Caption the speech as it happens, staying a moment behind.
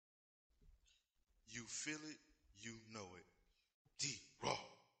You feel it, you know it. D-Raw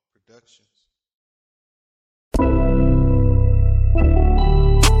Productions.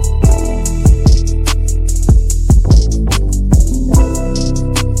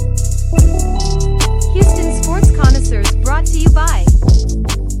 Houston Sports Connoisseurs brought to you by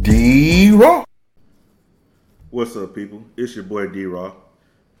D-Raw. What's up, people? It's your boy D-Raw,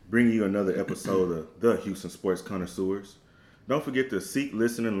 bringing you another episode of the Houston Sports Connoisseurs. Don't forget to seek,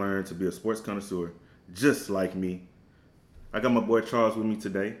 listen, and learn to be a sports connoisseur just like me. I got my boy Charles with me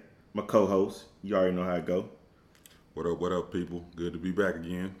today, my co-host. You already know how it go. What up, people? Good to be back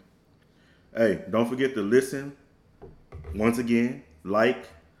again. Hey, don't forget to listen, once again, like,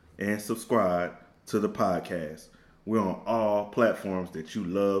 and subscribe to the podcast. We're on all platforms that you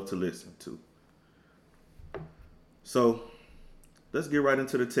love to listen to. So, let's get right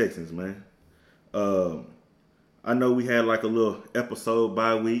into the Texans, man. I know we had like a little episode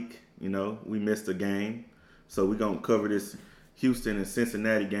bye week. You know, we missed a game. So we're going to cover this Houston and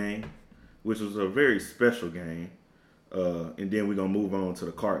Cincinnati game, which was a very special game. And then we're going to move on to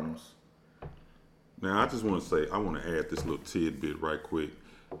the Cardinals. Now, I just want to say, I want to add this little tidbit right quick.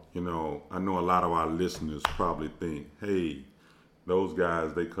 You know, I know a lot of our listeners probably think, hey, those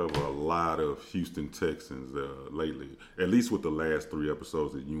guys, they cover a lot of Houston Texans lately, at least with the last 3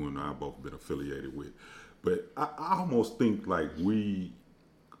 episodes that you and I both been affiliated with. But I almost think like we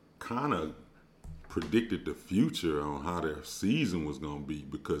kind of predicted the future on how their season was going to be,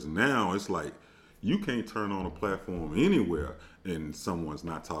 because now it's like you can't turn on a platform anywhere and someone's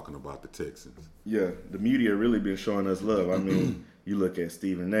not talking about the Texans. Yeah, the media really been showing us love. I mean, you look at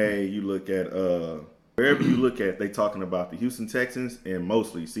Stephen A., you look at wherever you look at, they talking about the Houston Texans and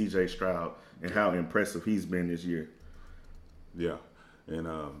mostly C.J. Stroud and how impressive he's been this year. Yeah, and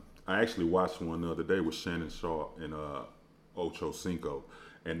I actually watched one the other day with Shannon Sharp and Ocho Cinco,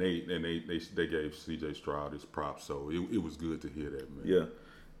 and they gave C.J. Stroud his props, so it was good to hear that, man. Yeah,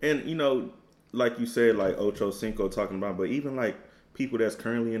 and you know, like you said, like Ocho Cinco talking about, but even like people that's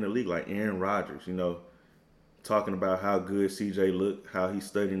currently in the league, like Aaron Rodgers, you know, talking about how good C.J. looked, how he's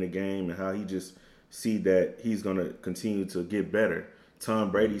studying the game, and how he just see that he's gonna continue to get better.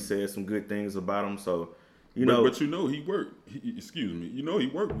 Tom Brady said some good things about him, so. But you know he worked. He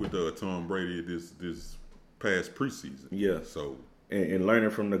worked with Tom Brady this past preseason. Yeah. So and learning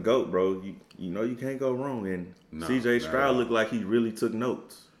from the GOAT, bro, you know you can't go wrong. And C.J. Stroud looked like he really took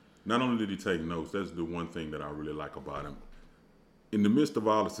notes. Not only did he take notes, that's the one thing that I really like about him. In the midst of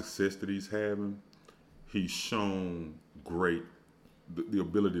all the success that he's having, he's shown the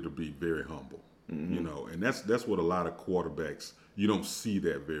ability to be very humble. Mm-hmm. You know, and that's what a lot of quarterbacks, you don't see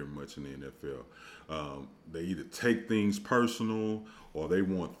that very much in the NFL. They either take things personal or they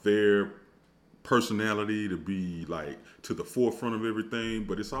want their personality to be like to the forefront of everything.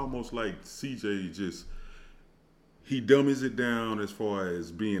 But it's almost like CJ he dummies it down as far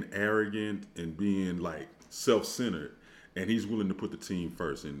as being arrogant and being like self-centered, and he's willing to put the team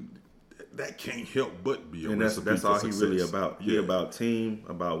first. And that can't help but be a recipe that's for all success. he really about. Yeah. He about team,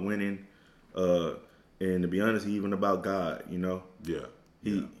 about winning, and to be honest, he even about God. You know. Yeah.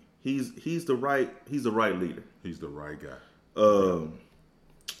 He's the right leader. He's the right guy.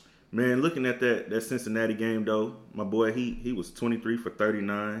 Man, looking at that Cincinnati game though, my boy he was 23 for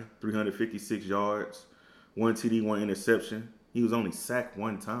 39, 356 yards, 1 TD, 1 interception. He was only sacked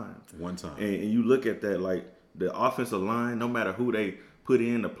one time. And you look at that, like the offensive line, no matter who they put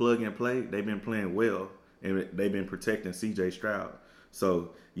in to plug and play, they've been playing well and they've been protecting C.J. Stroud.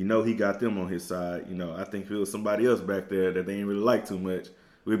 So you know he got them on his side. You know, I think if it was somebody else back there that they didn't really like too much,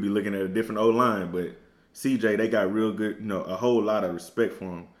 we'd be looking at a different O-line. But CJ, they got real good, you know, a whole lot of respect for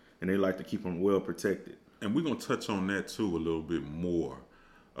him, and they like to keep him well protected. And we're going to touch on that, too, a little bit more,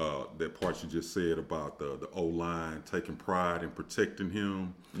 that part you just said about the O-line taking pride in protecting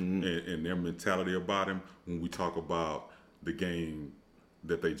him, mm-hmm. and their mentality about him when we talk about the game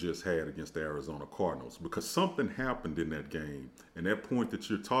that they just had against the Arizona Cardinals. Because something happened in that game, and that point that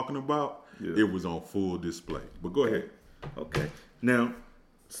you're talking about, It was on full display. But go ahead. Okay. Now,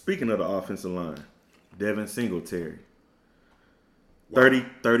 speaking of the offensive line, Devin Singletary. Wow.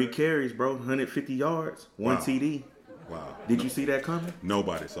 30 carries, bro. 150 yards. 1 TD. Wow. Did you see that coming?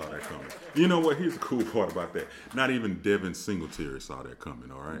 Nobody saw that coming. You know what? Here's the cool part about that. Not even Devin Singletary saw that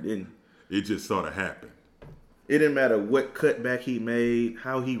coming, all right? Didn't. It just sort of happened. It didn't matter what cutback he made,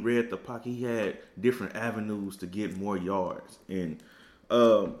 how he read the pocket. He had different avenues to get more yards. And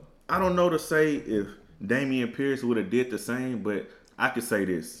I don't know to say if Dameon Pierce would have did the same, but I could say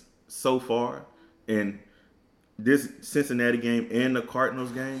this. So far, in this Cincinnati game and the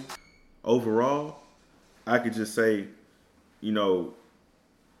Cardinals game, overall, I could just say, you know,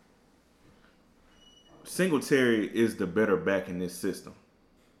 Singletary is the better back in this system.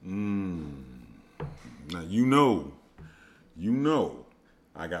 Now you know,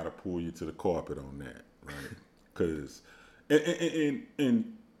 I gotta pull you to the carpet on that, right? Because,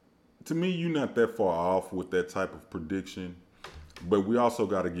 and to me, you're not that far off with that type of prediction, but we also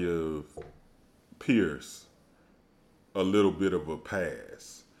got to give Pierce a little bit of a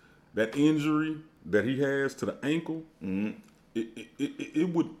pass. That injury that he has to the ankle,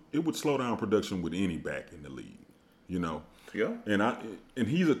 it would slow down production with any back in the league, you know. Yeah. And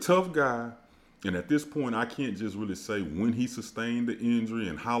he's a tough guy. And at this point, I can't just really say when he sustained the injury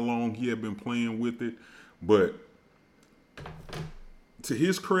and how long he had been playing with it. But to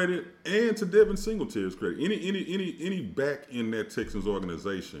his credit and to Devin Singletary's credit, any back in that Texans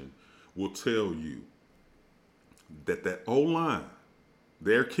organization will tell you that O-line,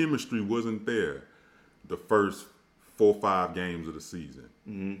 their chemistry wasn't there the first 4 or 5 games of the season.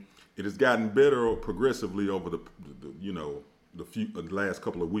 Mm-hmm. It has gotten better progressively over the last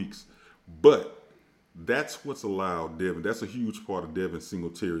couple of weeks. But that's what's allowed Devin. That's a huge part of Devin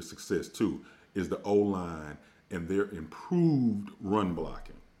Singletary's success too, is the O-line and their improved run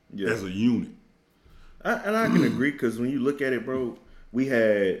blocking as a unit. I can agree, because when you look at it, bro, we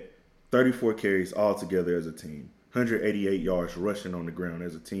had 34 carries all together as a team, 188 yards rushing on the ground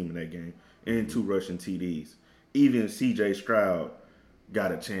as a team in that game, and 2 rushing TDs. Even C.J. Stroud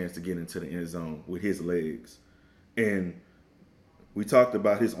got a chance to get into the end zone with his legs. And we talked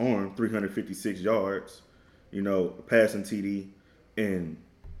about his arm, 356 yards, passing TD. And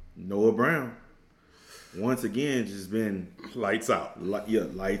Noah Brown, once again, just been lights out.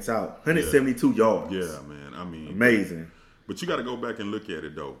 Lights out. 172 yards. Yeah, man. I mean, amazing. But you got to go back and look at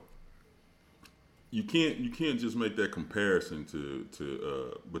it though. You can't just make that comparison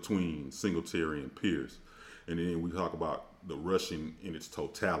to between Singletary and Pierce, and then we talk about the rushing in its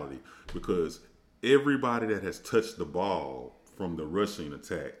totality, because everybody that has touched the ball from the rushing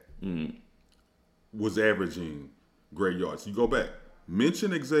attack was averaging great yards. You go back,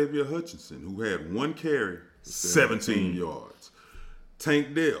 mention Xavier Hutchinson, who had 1 carry, 17 yards.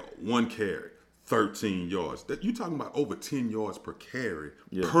 Tank Dell, 1 carry, 13 yards. You're talking about over 10 yards per carry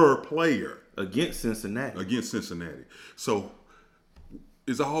per player. Against Cincinnati. So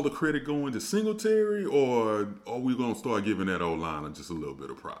is all the credit going to Singletary, or are we going to start giving that O-line just a little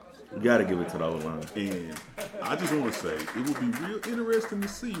bit of props? You got to give it to the O-line. And I just want to say, it would be real interesting to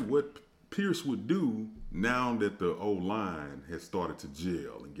see what Pierce would do now that the O-line has started to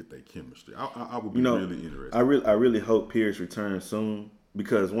gel and get that chemistry. I would be really interested. I really hope Pierce returns soon,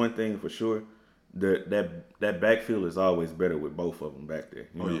 because one thing for sure, that backfield is always better with both of them back there.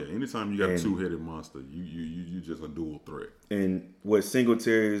 Anytime you got a 2-headed monster, you just a dual threat. And what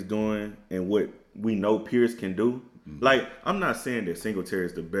Singletary is doing and what we know Pierce can do, like, I'm not saying that Singletary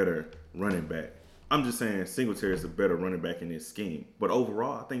is the better running back. I'm just saying Singletary is the better running back in this scheme. But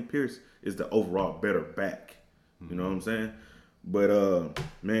overall, I think Pierce is the overall better back. You know what I'm saying? But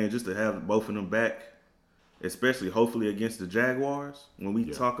man, just to have both of them back, especially hopefully against the Jaguars when we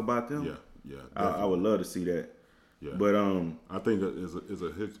talk about them. Yeah, I would love to see that. Yeah, but I think as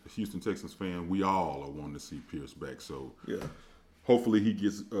a Houston Texans fan, we all are wanting to see Pierce back. So hopefully he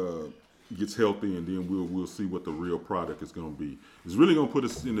gets healthy, and then we'll see what the real product is going to be. It's really going to put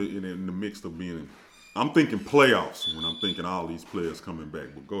us in the mix of being. I'm thinking playoffs when I'm thinking all these players coming back.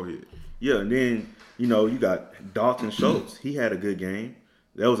 But go ahead. Yeah, and then you got Dalton Schultz. He had a good game.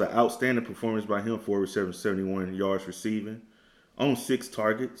 That was an outstanding performance by him. 4 receptions, 71 yards receiving, on 6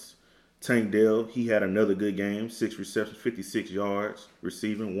 targets. Tank Dell, he had another good game, 6 receptions, 56 yards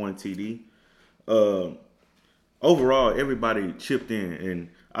receiving, 1 TD. Overall, everybody chipped in, and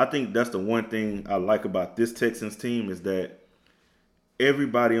I think that's the one thing I like about this Texans team, is that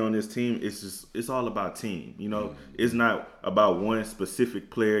everybody on this team, it's all about team. It's not about one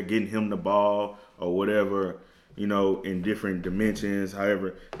specific player getting him the ball or whatever, in different dimensions.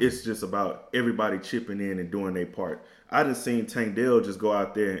 However, it's just about everybody chipping in and doing their part. I done seen Tank Dell just go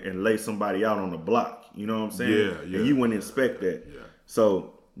out there and lay somebody out on the block. You know what I'm saying? Yeah. And you wouldn't expect that. Yeah.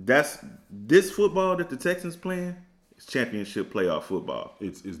 So that's this football that the Texans playing. It's championship playoff football.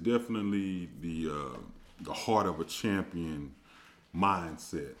 It's definitely the heart of a champion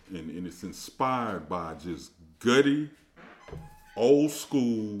mindset, and it's inspired by just gutty, old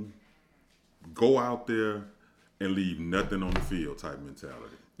school, go out there and leave nothing on the field type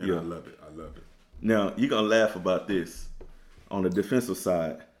mentality. And I love it. Now, you're going to laugh about this on the defensive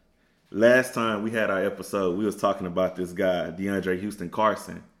side. Last time we had our episode, we was talking about this guy, DeAndre Houston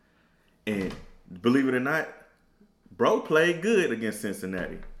Carson. And believe it or not, bro played good against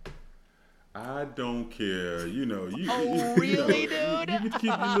Cincinnati. I don't care. You know, you Really, you dude? can keep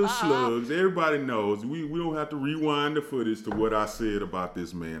your little slugs. Everybody knows. We don't have to rewind the footage to what I said about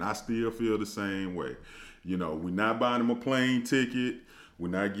this man. I still feel the same way. You know, we're not buying him a plane ticket. We're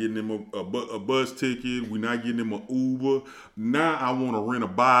not getting him a bus ticket. We're not getting him an Uber. Now I want to rent a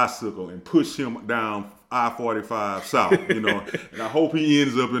bicycle and push him down I-45 South, you know. And I hope he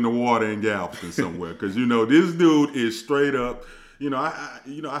ends up in the water in Galveston somewhere. Because, you know, this dude is straight up. You know,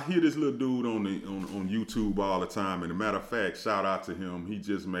 I hear this little dude on YouTube all the time. And a matter of fact, shout out to him. He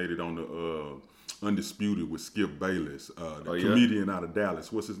just made it on the Undisputed with Skip Bayless, the comedian out of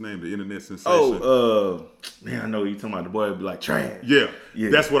Dallas. What's his name? The internet sensation. Man, I know you talking about the boy would be like trash. Yeah,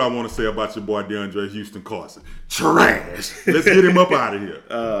 that's what I want to say about your boy DeAndre Houston Carson. Trash. Let's get him up out of here.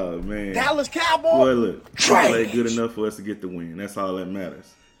 Oh man, Dallas Cowboys. Boy, look, he Trash. played good enough for us to get the win. That's all that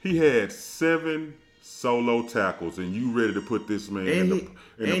matters. He had 7 solo tackles, and you ready to put this man in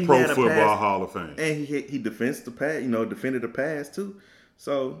the Pro Football Hall of Fame? And he defended the pass. You know, defended the pass too.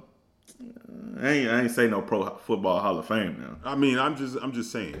 So. I ain't say no Pro Football Hall of Fame now. I mean, I'm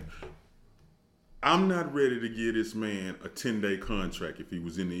just saying. I'm not ready to give this man a 10-day contract if he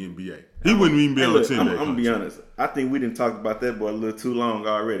was in the NBA. He wouldn't even be on a 10-day contract. I'm gonna be honest. I think we didn't talk about that boy a little too long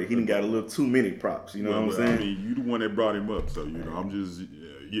already. He done got a little too many props. You know what I'm saying? I mean, you the one that brought him up, so you know. I'm just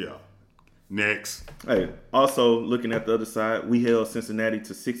Next. Hey, also looking at the other side, we held Cincinnati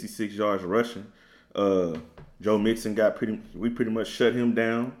to 66 yards rushing. Joe Mixon we pretty much shut him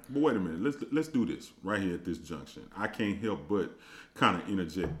down. But wait a minute, let's do this right here at this junction. I can't help but kind of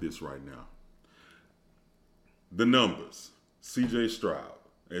interject this right now. The numbers, C.J. Stroud,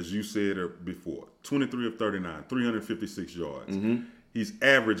 as you said before, 23 of 39, 356 yards. Mm-hmm. He's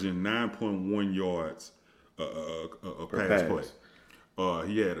averaging 9.1 yards a pass play.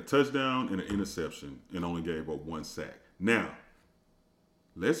 He had a touchdown and an interception and only gave up 1 sack. Now,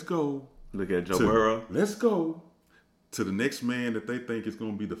 let's go. Look at Joe Burrow. Let's go to the next man that they think is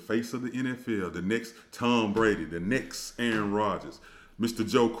going to be the face of the NFL, the next Tom Brady, the next Aaron Rodgers, Mr.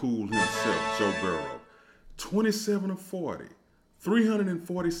 Joe Cool himself, Joe Burrow. 27 of 40,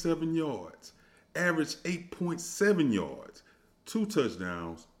 347 yards, average 8.7 yards, 2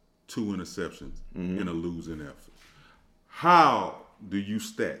 touchdowns, 2 interceptions, in a losing effort. How do you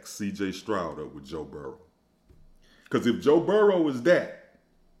stack C.J. Stroud up with Joe Burrow? Because if Joe Burrow is that,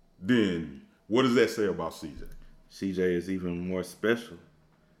 then what does that say about CJ? CJ is even more special.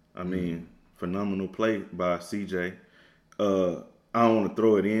 I mean, phenomenal play by CJ. I don't want to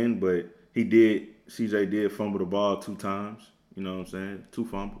throw it in, but CJ did fumble the ball 2 times. You know what I'm saying? 2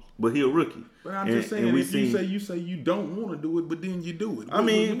 fumbles. But he a rookie. But I'm just saying, you say you don't want to do it, but then you do it. I'm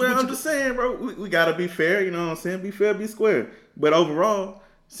just saying, bro, we got to be fair. You know what I'm saying? Be fair, be square. But overall,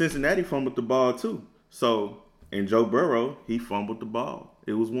 Cincinnati fumbled the ball too. So, and Joe Burrow, he fumbled the ball.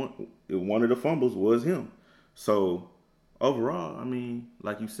 It was one of the fumbles was him. So overall, I mean,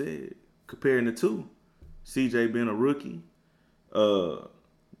 like you said, comparing the two, CJ being a rookie,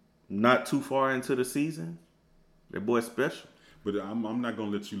 not too far into the season, that boy's special. But I'm not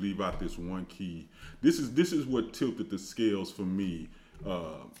gonna let you leave out this one key. This is what tilted the scales for me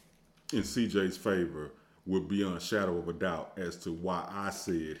in CJ's favor, with beyond shadow of a doubt as to why I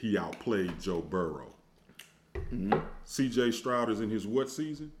said he outplayed Joe Burrow. Mm-hmm. C.J. Stroud is in his what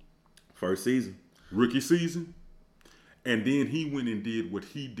season? First season. Rookie season. And then he went and did what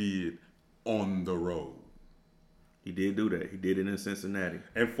he did on the road. He did do that. He did it in Cincinnati.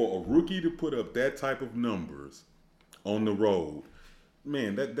 And for a rookie to put up that type of numbers on the road,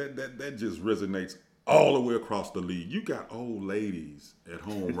 man, that just resonates all the way across the league. You got old ladies at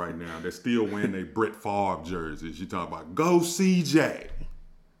home right now that still wearing their Brett Favre jerseys. You talk about, go CJ.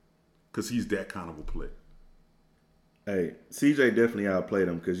 Because he's that kind of a player. Hey, CJ definitely outplayed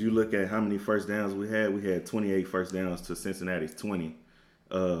him because you look at how many first downs we had 28 first downs to Cincinnati's 20.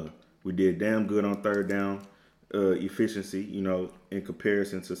 We did damn good on third down efficiency, you know, in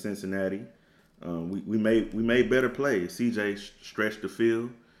comparison to Cincinnati. We made better plays. CJ stretched the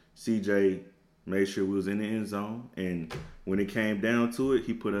field. CJ made sure we was in the end zone. And when it came down to it,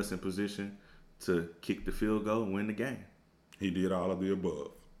 he put us in position to kick the field goal and win the game. He did all of the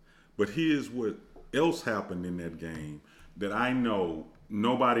above. But here's what else happened in that game that I know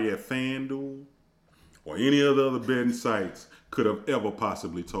nobody at FanDuel or any of the other betting sites could have ever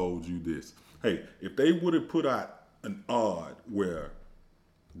possibly told you this. Hey, if they would have put out an odd where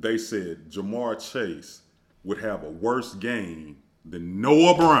they said Jamar Chase would have a worse game than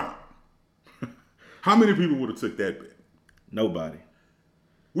Noah Brown, how many people would have took that bet? Nobody.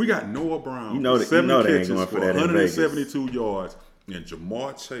 We got Noah Brown, you know that, 7 catches for for 172 yards, and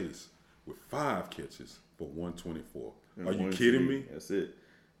Jamar Chase with 5 catches for 124. Are you kidding me? That's it.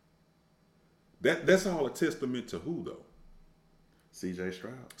 That's all a testament to who though? C.J.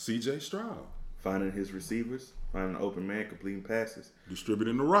 Stroud. C.J. Stroud. Finding his receivers, finding an open man, completing passes.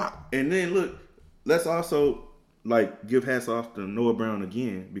 Distributing the rock. And then look, let's also give hats off to Noah Brown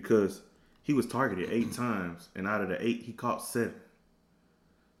again because he was targeted 8 times, and out of the 8, he caught 7.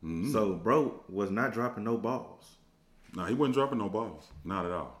 Mm-hmm. So, bro was not dropping no balls. No, he wasn't dropping no balls. Not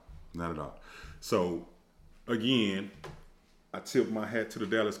at all. Not at all. So, again, I tip my hat to the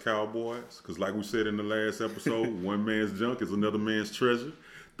Dallas Cowboys because like we said in the last episode, one man's junk is another man's treasure.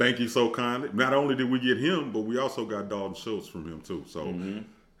 Thank you so kindly. Not only did we get him, but we also got Dalton Schultz from him too. So,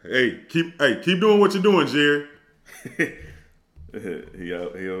 hey, keep doing what you're doing, Jerry. he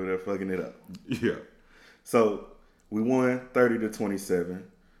over there fucking it up. Yeah. So we won 30-27,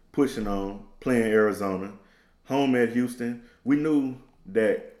 pushing on, playing Arizona, home at Houston. We knew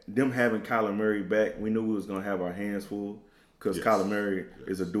that them having Kyler Murray back, we knew we was gonna have our hands full because Kyler Murray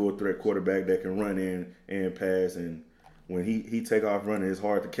is a dual threat quarterback that can run in and pass, and when he take off running, it's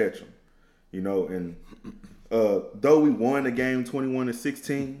hard to catch him. You know, and though we won the game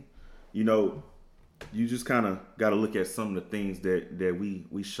 21-16, you know, you just kind of got to look at some of the things that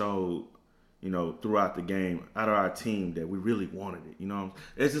we showed, you know, throughout the game out of our team that we really wanted it. You know,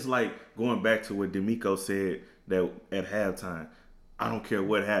 it's just like going back to what D'Amico said that at halftime. I don't care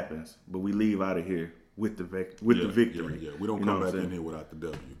what happens, but we leave out of here with the victory. Yeah. We don't come back in here without the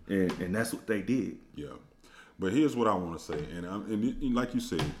W. And that's what they did. Yeah. But here's what I want to say, and like you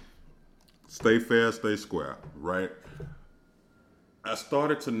said, stay fair, stay square, right? I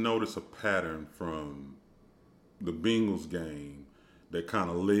started to notice a pattern from the Bengals game that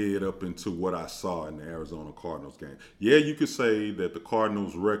kind of led up into what I saw in the Arizona Cardinals game. Yeah, you could say that the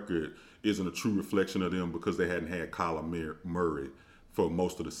Cardinals' record isn't a true reflection of them because they hadn't had Kyler Murray for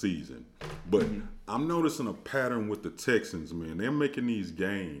most of the season. But I'm noticing a pattern with the Texans, man. They're making these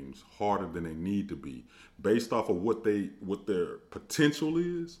games harder than they need to be based off of what their potential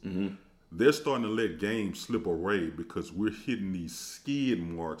is. They're starting to let games slip away because we're hitting these skid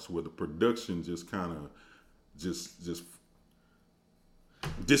marks where the production just kind of just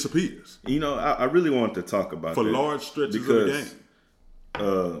disappears. You know, I really wanted to talk about for that large stretches of the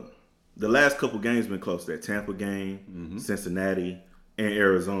game. The last couple games been close. That Tampa game, Cincinnati, and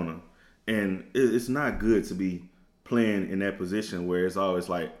Arizona. And it's not good to be playing in that position where it's always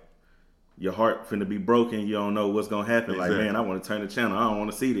like your heart finna be broken. You don't know what's going to happen. Exactly. Like, man, I want to turn the channel. I don't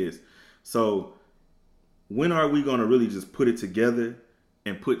want to see this. So when are we going to really just put it together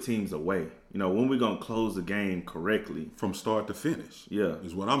and put teams away? You know, when we going to close the game correctly? From start to finish. Yeah.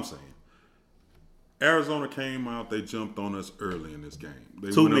 Is what I'm saying. Arizona came out, they jumped on us early in this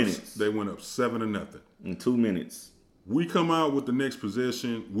game. 2 minutes. They went up 7-0. In 2 minutes. We come out with the next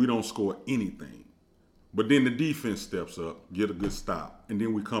possession, we don't score anything. But then the defense steps up, get a good stop, and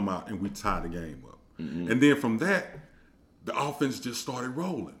then we come out and we tie the game up. And then from that, the offense just started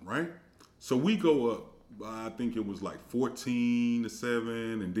rolling, right? So we go up, I think it was like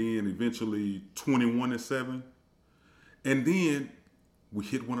 14-7, and then eventually 21-7. And then we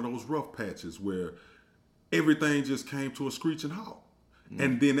hit one of those rough patches where everything just came to a screeching halt.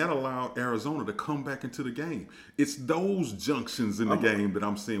 And then that allowed Arizona to come back into the game. It's those junctions in the game that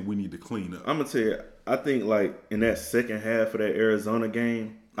I'm saying we need to clean up. I'm going to tell you, I think like in that second half of that Arizona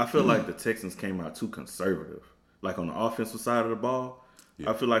game, I feel like the Texans came out too conservative. Like on the offensive side of the ball,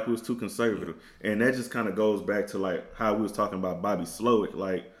 I feel like it was too conservative. And that just kind of goes back to like how we was talking about Bobby Slowick.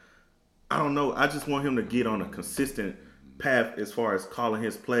 Like, I don't know. I just want him to get on a consistent path as far as calling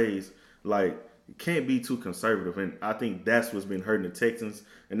his plays. Like, you can't be too conservative, and I think that's what's been hurting the Texans,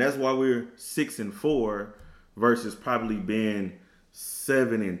 and that's why we're 6-4 versus probably being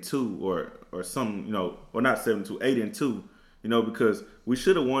 7-2 or some, you know, or not 7-2, 8-2, you know, because we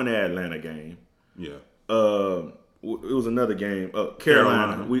should have won the Atlanta game. Yeah. It was another game,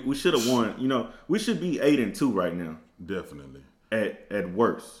 Carolina. We should have won. You know, we should be 8-2 right now. Definitely. At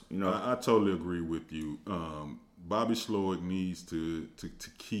worst, you know. I totally agree with you. Bobby Slowick needs to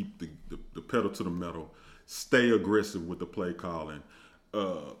keep the pedal to the metal, stay aggressive with the play calling.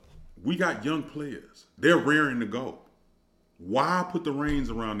 We got young players. They're raring to go. Why put the reins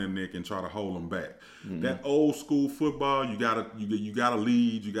around their neck and try to hold them back? That old school football, you got a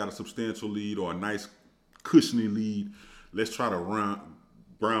lead, you got a substantial lead or a nice cushiony lead. Let's try to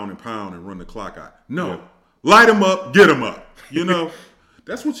ground and pound and run the clock out. No, light them up, get them up. You know.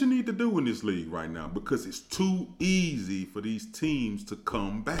 That's what you need to do in this league right now because it's too easy for these teams to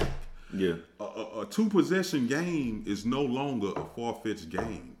come back. Yeah. A two-possession game is no longer a far-fetched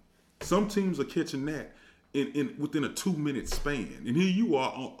game. Some teams are catching that within a 2-minute span. And here you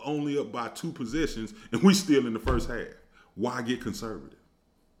are only up by 2 possessions, and we still in the first half. Why get conservative?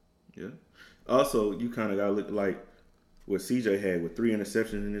 Yeah. Also, you kind of got to look like what CJ had with 3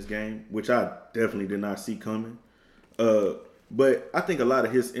 interceptions in this game, which I definitely did not see coming. But I think a lot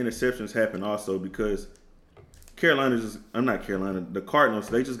of his interceptions happen also because the Cardinals,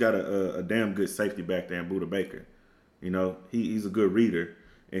 they just got a damn good safety back there in Budda Baker. You know, he's a good reader,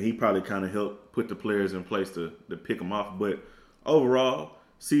 and he probably kind of helped put the players in place to pick them off. But overall,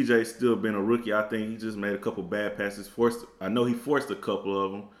 CJ's still been a rookie. I think he just made a couple bad passes. I know he forced a couple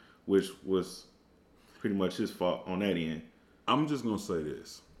of them, which was pretty much his fault on that end. I'm just gonna say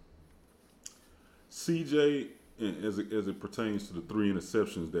this: CJ, as it pertains to the 3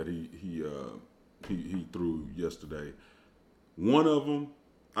 interceptions that he threw yesterday, one of them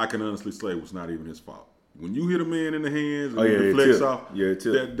I can honestly say was not even his fault. When you hit a man in the hands and it deflects off,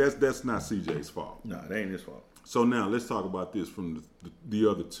 that's not CJ's fault. No, it ain't his fault. So now let's talk about this from the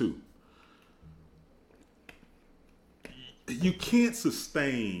other 2. You can't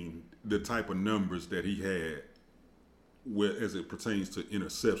sustain the type of numbers that he had as it pertains to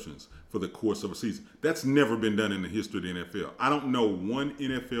interceptions for the course of a season. That's never been done in the history of the NFL. I don't know one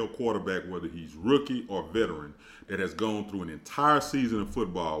NFL quarterback, whether he's rookie or veteran, that has gone through an entire season of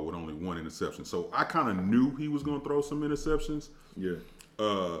football with only 1 interception. So I kind of knew he was going to throw some interceptions. Yeah.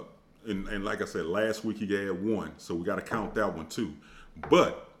 And like I said, last week he had 1, so we got to count that one too.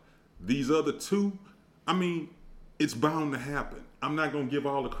 But these other 2, I mean, it's bound to happen. I'm not going to give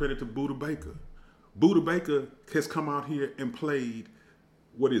all the credit to Budda Baker. Budda Baker has come out here and played,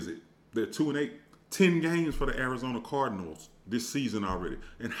 what is it? They're 2-8, 10 games for the Arizona Cardinals this season already.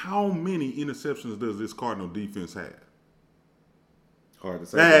 And how many interceptions does this Cardinal defense have? Hard to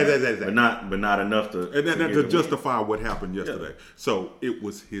say, but not enough to justify what happened yesterday. Yeah. So it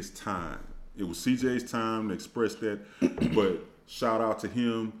was his time. It was CJ's time to express that. But shout out to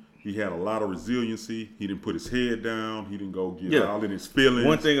him. He had a lot of resiliency. He didn't put his head down. He didn't go get all in his feelings.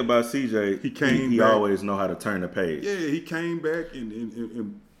 One thing about CJ, he always know how to turn the page. Yeah, he came back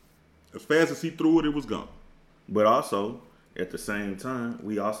and as fast as he threw it, it was gone. But also, at the same time,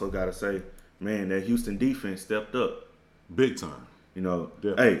 we also got to say, man, that Houston defense stepped up. Big time. You know,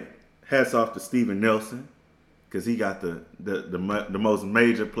 Definitely. Hey, hats off to Steven Nelson because he got the most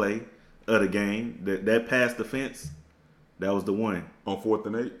major play of the game. That pass defense, that was the one. On 4th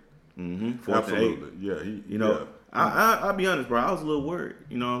and 8? Mm-hmm. 4th Absolutely. And 8. Yeah, I'll be honest, bro. I was a little worried.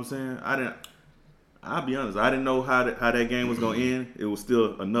 You know what I'm saying? I'll be honest. I didn't know how that game was going to end. It was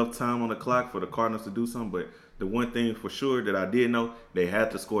still enough time on the clock for the Cardinals to do something. But the one thing for sure that I did know, they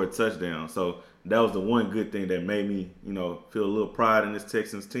had to score a touchdown. So that was the one good thing that made me, feel a little pride in this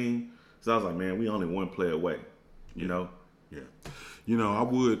Texans team. So I was like, man, we only 1 play away. You know? Yeah. I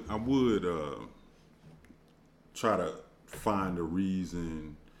would try to find a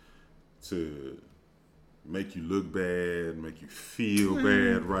reason to make you look bad, make you feel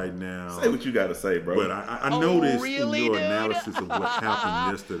bad right now. Say what you got to say, bro. But I noticed in your analysis of what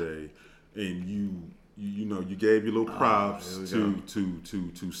happened yesterday, and you gave your little props to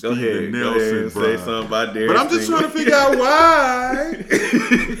Steven Nelson. Say something about Derek. But I'm just trying to figure out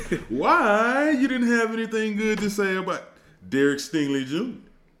why you didn't have anything good to say about Derek Stingley Jr.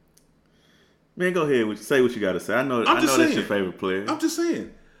 Man, go ahead. Say what you got to say. I know that's your favorite player. I'm just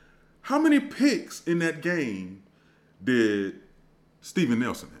saying. How many picks in that game did Steven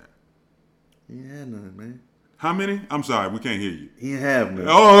Nelson have? He ain't had none, man. How many? I'm sorry, we can't hear you. He ain't have none.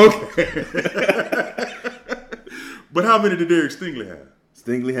 Oh, okay. But how many did Derek Stingley have?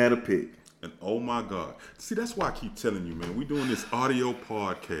 Stingley had a pick. And oh my God. See, that's why I keep telling you, man, we're doing this audio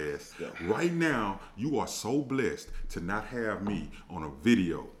podcast. Yeah. Right now, you are so blessed to not have me on a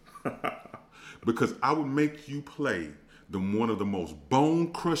video. Because I would make you play one of the most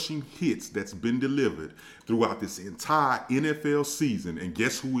bone-crushing hits that's been delivered throughout this entire NFL season. And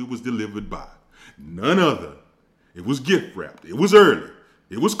guess who it was delivered by? None other. It was gift wrapped. It was early.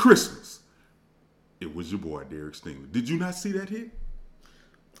 It was Christmas. It was your boy, Derek Stingley. Did you not see that hit?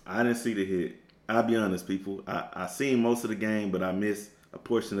 I didn't see the hit. I'll be honest, people. I seen most of the game, but I missed a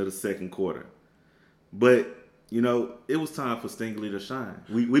portion of the second quarter. But it was time for Stingley to shine.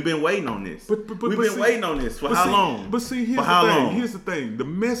 We've been waiting on this. We've been waiting on this for how long? But see, here's the thing. The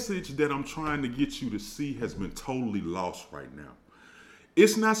message that I'm trying to get you to see has been totally lost right now.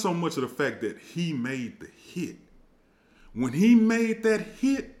 It's not so much of the fact that he made the hit. When he made that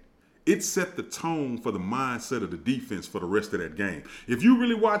hit, it set the tone for the mindset of the defense for the rest of that game. If you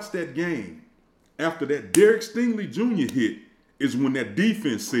really watch that game, after that Derek Stingley Jr. hit is when that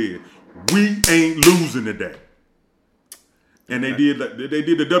defense said, we ain't losing today. And they did the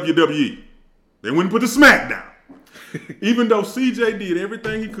WWE. They went and put the smack down. Even though CJ did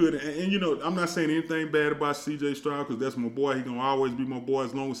everything he could, and you know, I'm not saying anything bad about CJ Stroud because that's my boy. He gonna always be my boy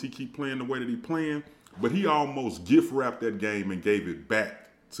as long as he keep playing the way that he playing. But he almost gift wrapped that game and gave it back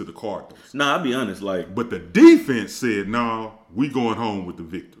to the Cardinals. Nah, I'll be honest. Like, but the defense said, "No, we going home with the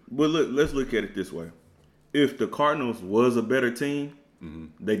victory." well, look, let's look at it this way: if the Cardinals was a better team,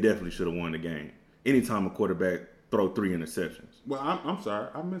 they definitely should have won the game. Anytime a quarterback throw 3 interceptions. Well, I'm sorry,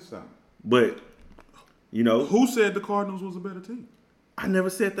 I missed something. But you know, Who said the Cardinals was a better team? I never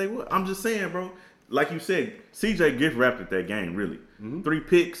said they would. I'm just saying, bro. Like you said, CJ gift wrapped at that game. Really, 3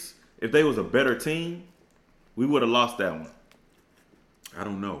 picks. If they was a better team, we would have lost that one. I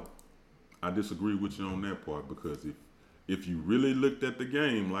don't know. I disagree with you on that part because if you really looked at the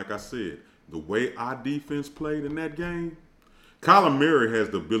game, like I said, the way our defense played in that game, Kyler Murray has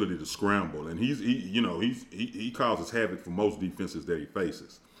the ability to scramble, and he causes havoc for most defenses that he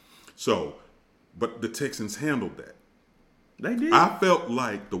faces. So, but the Texans handled that. They did. I felt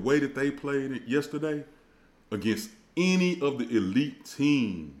like the way that they played it yesterday against any of the elite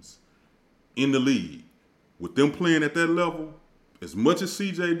teams in the league, with them playing at that level, as much as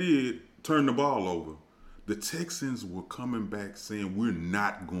CJ did turn the ball over, the Texans were coming back saying, we're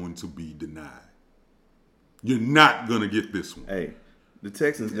not going to be denied. You're not going to get this one. Hey, the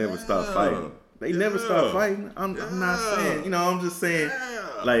Texans never stop fighting. They never stop fighting. I'm not saying, I'm just saying,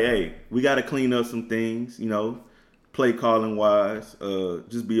 like, hey, we got to clean up some things, play calling wise,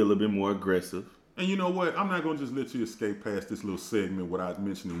 just be a little bit more aggressive. And you know what? I'm not going to just let you escape past this little segment without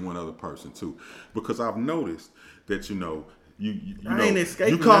mentioning one other person, too. Because I've noticed that, I ain't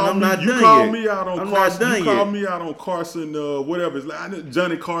escaping. You called me out on Carson. You called me out on Carson, whatever his name,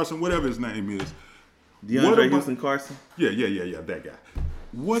 Johnny Carson, whatever his name is. DeAndre Houston Carson. Yeah, that guy.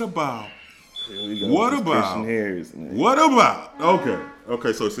 What about? Christian Harris, man. What about?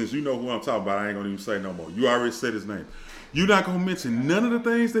 Okay. So since you know who I'm talking about, I ain't gonna even say no more. You already said his name. You not gonna mention none of the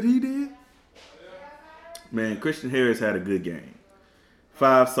things that he did? Man, Christian Harris had a good game.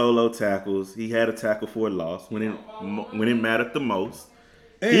 5 solo tackles. He had a tackle for a loss when it mattered the most.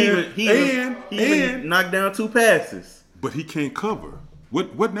 He even knocked down 2 passes. But he can't cover.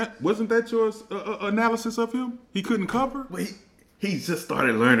 Wasn't that your analysis of him? He couldn't cover? Wait, he just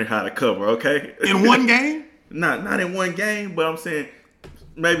started learning how to cover, okay? In one game? Not in one game, but I'm saying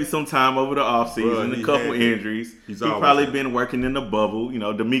maybe sometime over the offseason, a couple injuries. He's probably been working in the bubble.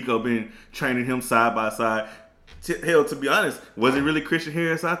 D'Amico been training him side by side. Hell, to be honest, was it really Christian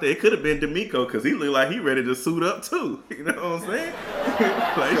Harris out there? It could have been D'Amico because he looked like he ready to suit up too. You know what I'm saying?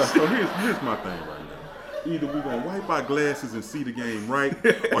 So here's my thing right now. Either we're going to wipe our glasses and see the game right,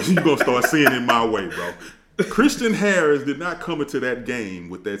 or you're going to start seeing it my way, bro. Christian Harris did not come into that game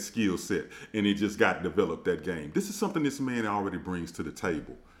with that skill set, and he just got developed that game. This is something this man already brings to the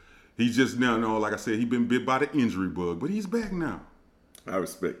table. He just now, like I said, he been bit by the injury bug, but he's back now. I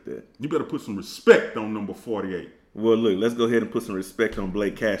respect that. You better put some respect on number 48. Well, look, let's go ahead and put some respect on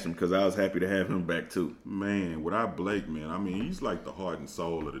Blake Cashman because I was happy to have him back too. Man, without Blake, he's like the heart and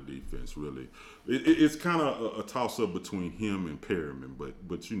soul of the defense, really. It's kind of a toss-up between him and Perriman, but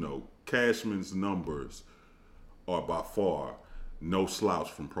Cashman's numbers are by far no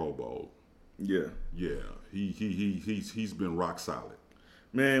slouch from Pro Bowl. Yeah. Yeah, he's been rock solid.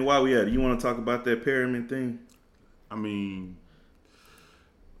 Man, while we at it, you want to talk about that Perriman thing?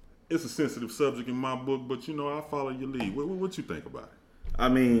 It's a sensitive subject in my book, but I follow your lead. What you think about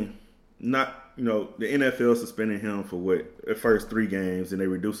it? The NFL suspended him for the first 3 games, and they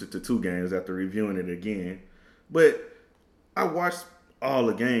reduced it to 2 games after reviewing it again. But I watched all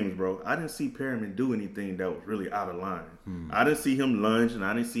the games, bro. I didn't see Perriman do anything that was really out of line. I didn't see him lunge, and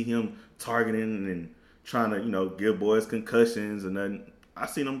I didn't see him targeting and trying to, give boys concussions and nothing. I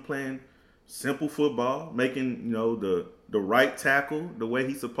seen him playing simple football, making, the right tackle the way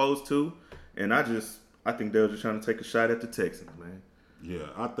he's supposed to. And I think they were just trying to take a shot at the Texans, man. Yeah,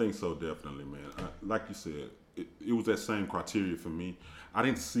 I think so, definitely, man. Like you said, it was that same criteria for me. I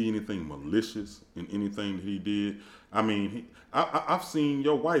didn't see anything malicious in anything that he did. I've seen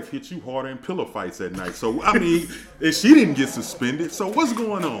your wife hit you harder in pillow fights at night. So, and she didn't get suspended. So what's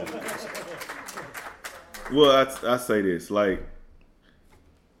going on? Well, I say this, like,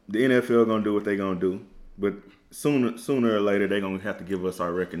 the NFL going to do what they going to do. But sooner or later, they're going to have to give us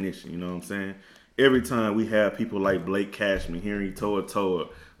our recognition. You know what I'm saying? Every time we have people like Blake Cashman, Henry Toa,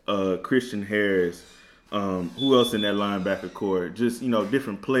 Christian Harris, who else in that linebacker core? Just,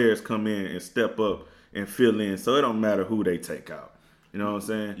 different players come in and step up and fill in. So it don't matter who they take out. You know what I'm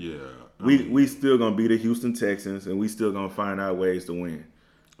saying? Yeah. We still going to be the Houston Texans, and we still going to find out ways to win.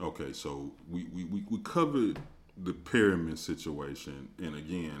 Okay, so we covered the Perriman situation. And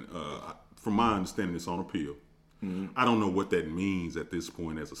again, from my understanding, it's on appeal. I don't know what that means at this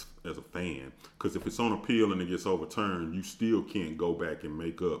point as a fan, because if it's on appeal and it gets overturned, you still can't go back and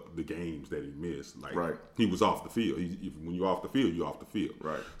make up the games that he missed. Like Right. he was off the field. When you're off the field, you're off the field.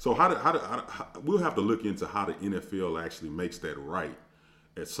 Right. So how we'll have to look into how the NFL actually makes that right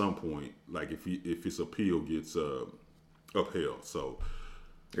at some point. Like if his appeal gets upheld. So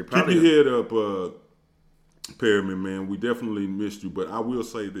keep your head up, Perryman, man. We definitely missed you, but I will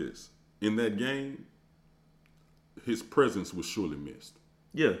say this: in that game, his presence was surely missed.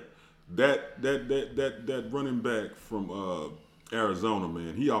 Yeah. That running back from Arizona,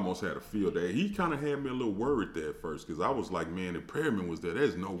 man, he almost had a field day. He kind of had me a little worried there at first, because I was like, man, if Perryman was there,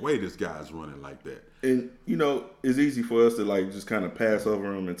 there's no way this guy's running like that. And, it's easy for us to, just kind of pass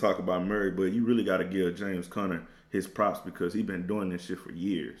over him and talk about Murray, but you really got to give James Conner his props, because he's been doing this shit for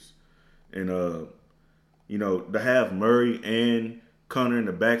years. And, to have Murray and Conner in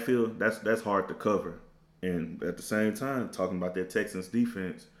the backfield, that's hard to cover. And at the same time, talking about that Texans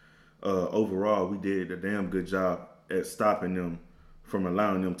defense, overall, we did a damn good job at stopping them from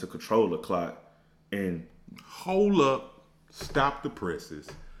allowing them to control the clock. And hold up, stop the presses.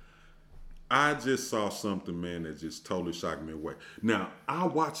 I just saw something, man, that just totally shocked me away. Now, I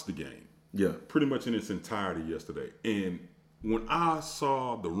watched the game, pretty much in its entirety yesterday, and when I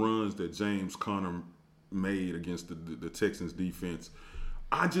saw the runs that James Conner made against the Texans defense,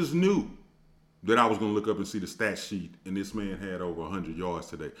 I just knew that I was going to look up and see the stat sheet, and this man had over 100 yards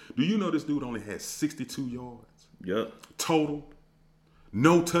today. Do you know this dude only had 62 yards? Yep. Total.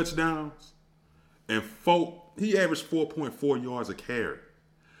 No touchdowns. And he averaged 4.4 yards a carry,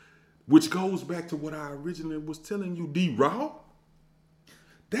 which goes back to what I originally was telling you, D-Raw.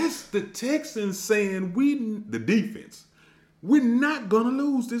 That's the Texans saying the defense, we're not going to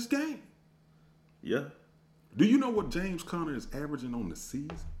lose this game. Yeah. Do you know what James Conner is averaging on the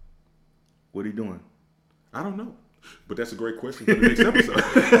season? What he doing? I don't know. But that's a great question for the next episode.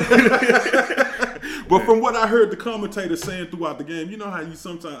 But from what I heard the commentators saying throughout the game, you know how you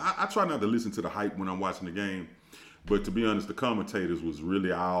sometimes, I try not to listen to the hype when I'm watching the game. But to be honest, the commentators was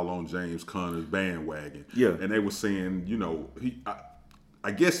really all on James Conner's bandwagon. Yeah. And they were saying,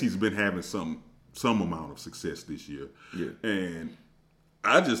 I guess he's been having some amount of success this year. Yeah. And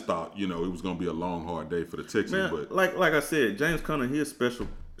I just thought, it was going to be a long, hard day for the Texans. Man, but like I said, James Conner, he's a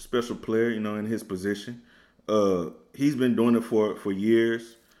special player, in his position. He's been doing it for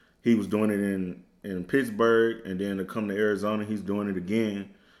years. He was doing it in Pittsburgh, and then to come to Arizona, he's doing it again.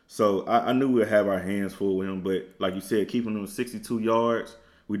 So I knew we'd have our hands full with him. But like you said, keeping him 62 yards,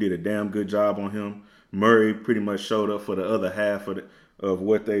 we did a damn good job on him. Murray pretty much showed up for the other half of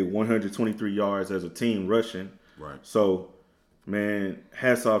what they 123 yards as a team rushing. Right. So, man,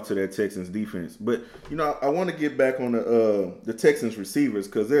 hats off to that Texans defense. But, I want to get back on the Texans receivers,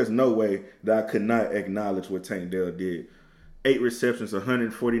 because there's no way that I could not acknowledge what Tank Dell did. 8 receptions,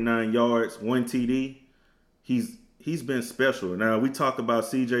 149 yards, 1 TD. He's been special. Now, we talk about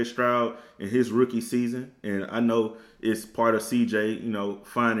C.J. Stroud in his rookie season, and I know it's part of C.J.,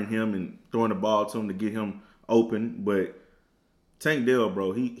 finding him and throwing the ball to him to get him open. But Tank Dell,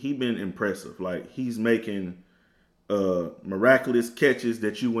 bro, he been impressive. Like, he's making miraculous catches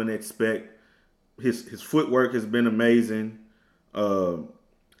that you wouldn't expect. His footwork has been amazing.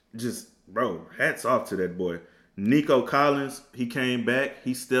 Just, bro, hats off to that boy. Nico Collins, he came back.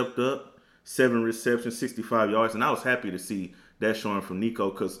 He stepped up. 7 receptions, 65 yards. And I was happy to see that showing from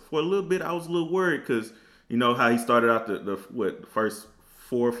Nico, because for a little bit I was a little worried, because you know how he started out the first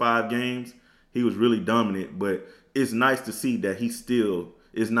 4 or 5 games. He was really dominant, but it's nice to see that he still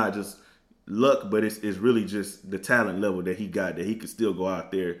is not just luck, but it's really just the talent level that he got, that he could still go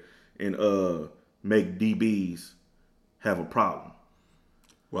out there and make DBs have a problem.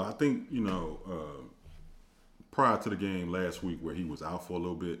 Well, I think, prior to the game last week where he was out for a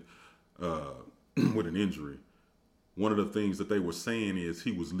little bit with an injury, one of the things that they were saying is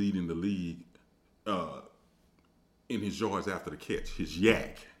he was leading the league in his yards after the catch, his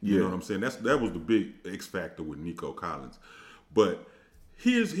yak. You know what I'm saying? That was the big X factor with Nico Collins. But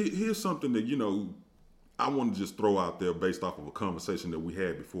here's something that, I want to just throw out there based off of a conversation that we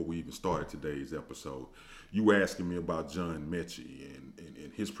had before we even started today's episode. You asking me about John Mechie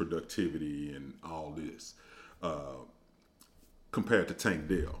and his productivity and all this compared to Tank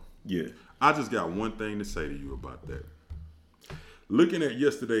Dell. Yeah. I just got one thing to say to you about that. Looking at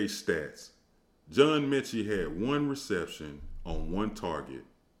yesterday's stats, John Mechie had 1 reception on 1 target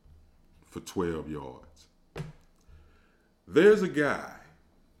for 12 yards. There's a guy.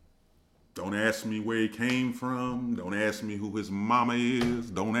 Don't ask me where he came from. Don't ask me who his mama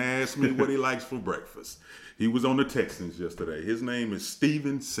is. Don't ask me what he likes for breakfast. He was on the Texans yesterday. His name is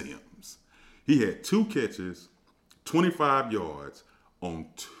Steven Sims. He had 2 catches 25 yards on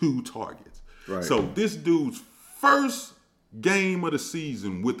 2 targets. Right. So this dude's first game of the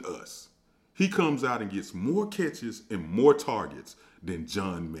season with us, he comes out and gets more catches and more targets than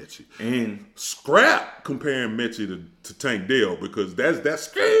John Mechie. And Scrap comparing Mechie to Tank Dell because that's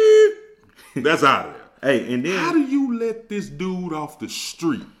out of there. hey, and then How do you let this dude off the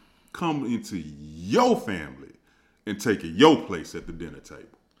street come into your family and take your place at the dinner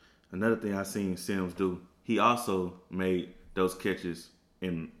table? another thing I seen Sims do, he also made those catches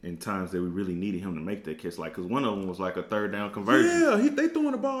in times that we really needed him to make that catch. Like, because one of them was like a third down conversion. Yeah, they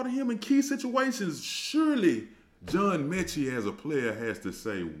throwing the ball to him in key situations. Surely John Mechie as a player has to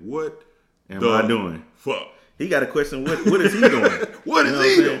say, what Am I doing? Fuck. He got a question, what is he doing? What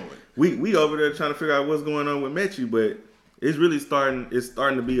is he doing? We over there trying to figure out what's going on with Mechie, but it's really starting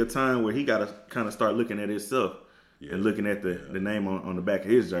to be a time where he got to kind of start looking at himself and looking at the name on the back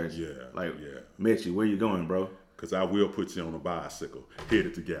of his jersey. Yeah. Like, yeah. Mechie, where you going, bro? Because I will put you on a bicycle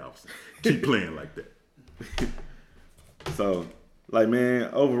headed to Galveston. Keep playing like that. So, like,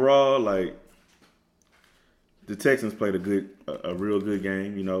 man, overall, like, the Texans played a real good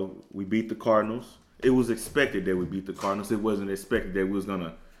game. You know, we beat the Cardinals. It was expected that we beat the Cardinals. It wasn't expected that we was going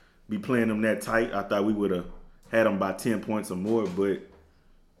to be playing them that tight. I thought we would have had them by 10 points or more, but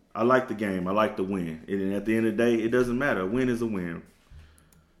I like the game. I like the win. And at the end of the day, it doesn't matter. A win is a win.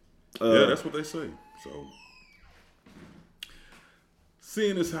 Yeah, that's what they say. So,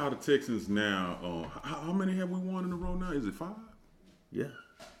 seeing as how the Texans now, how many have we won in a row now? Is it 5? Yeah.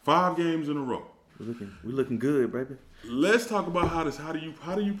 5 games in a row. We're looking good, baby. Let's talk about how do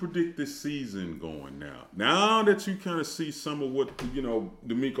you predict this season going now? Now that you kind of see some of what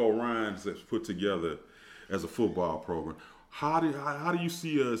D'Amico Ryans has put together as a football program, how do you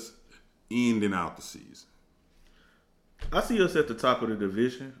see us ending out the season? I see us at the top of the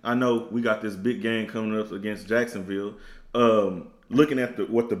division. I know we got this big game coming up against Jacksonville. Looking at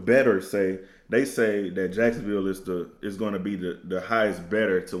what the bettors say, they say that Jacksonville is going to be the highest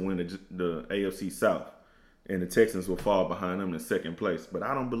bettor to win the AFC South, and the Texans will fall behind them in second place. But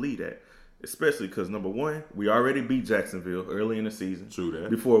I don't believe that, especially because, number one, we already beat Jacksonville early in the season. True that.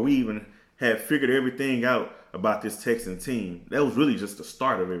 Before we even had figured everything out about this Texan team. That was really just the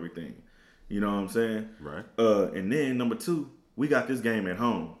start of everything. You know what I'm saying? Right. And then, number two, we got this game at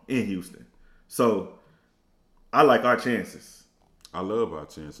home in Houston. So I like our chances. I love our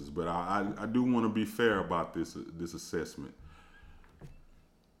chances, but I do want to be fair about this assessment.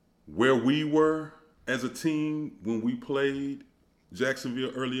 Where we were as a team when we played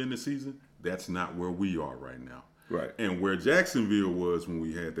Jacksonville early in the season, that's not where we are right now. Right. And where Jacksonville was when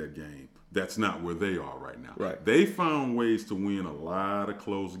we had that game, that's not where they are right now. Right. They found ways to win a lot of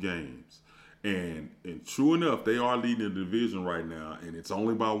close games. And true enough, they are leading the division right now, and it's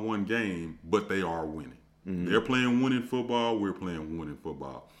only by one game, but they are winning. Mm-hmm. They're playing winning football. We're playing winning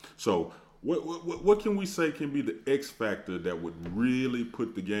football. So what can we say can be the X factor that would really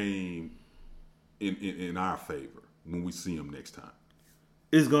put the game in our favor when we see them next time?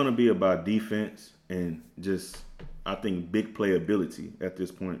 It's going to be about defense and just, I think, big playability at this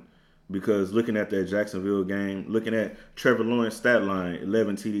point. Because looking at that Jacksonville game, looking at Trevor Lawrence's stat line,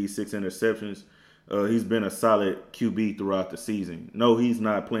 11 TDs, 6 interceptions, he's been a solid QB throughout the season. No, he's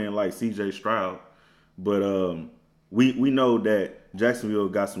not playing like C.J. Stroud. But we know that Jacksonville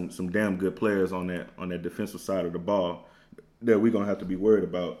got some damn good players on that defensive side of the ball that we're going to have to be worried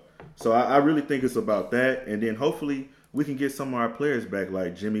about. So I really think it's about that. And then hopefully we can get some of our players back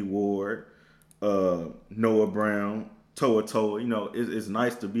like Jimmy Ward, Noah Brown, Toa. You know, it's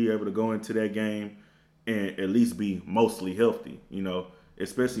nice to be able to go into that game and at least be mostly healthy, you know,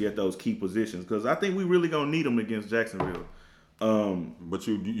 especially at those key positions. Because I think we really going to need them against Jacksonville. But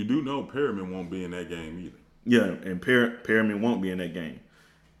you do know Perriman won't be in that game either. Yeah, and Perriman won't be in that game.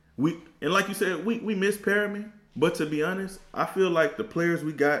 And like you said, we miss Perriman. But to be honest, I feel like the players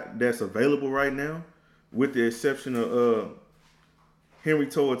we got that's available right now, with the exception of Henry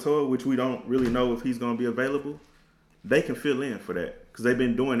Toa, which we don't really know if he's going to be available, they can fill in for that because they've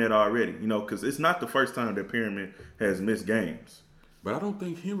been doing that already. You know, because it's not the first time that Perriman has missed games. But I don't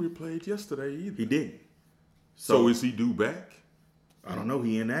think Henry played yesterday either. He didn't. So is he due back? I don't know.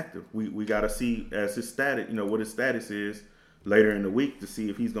 He inactive. We got to see as his status, you know, what his status is later in the week to see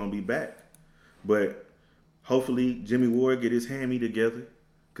if he's going to be back. But hopefully Jimmy Ward get his hammy together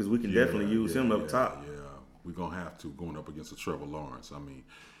because we can definitely use him up top. Yeah, we're going to have to going up against a Trevor Lawrence. I mean,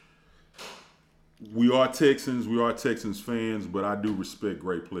 we are Texans fans, but I do respect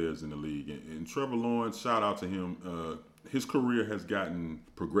great players in the league. And Trevor Lawrence, shout out to him. his career has gotten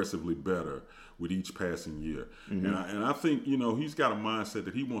progressively better with each passing year. And I think, he's got a mindset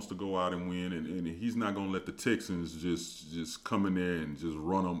that he wants to go out and win, and he's not going to let the Texans just come in there and just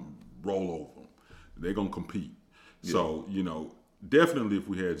roll over them. They're going to compete. Yeah. So, definitely if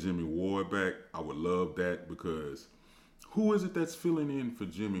we had Jimmy Ward back, I would love that, because who is it that's filling in for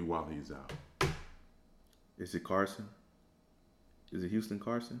Jimmy while he's out? Is it Carson? Is it Houston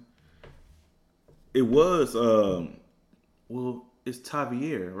Carson? It was, it's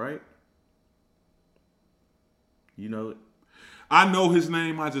Tavier, right? You know it? I know his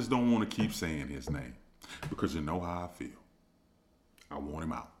name. I just don't want to keep saying his name, because you know how I feel. I want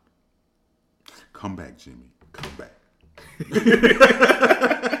him out. Come back, Jimmy. Come back.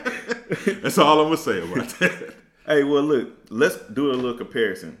 That's all I'm going to say about that. Hey, well, look, let's do a little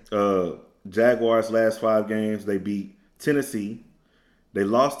comparison. Jaguars' last 5 games, they beat Tennessee. They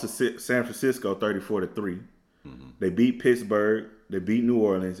lost to San Francisco 34-3. Mm-hmm. They beat Pittsburgh. They beat New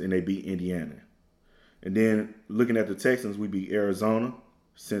Orleans, and they beat Indiana. And then looking at the Texans, we beat Arizona,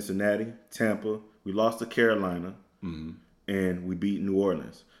 Cincinnati, Tampa. We lost to Carolina, and we beat New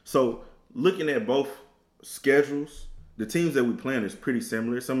Orleans. So looking at both schedules, the teams that we playing is pretty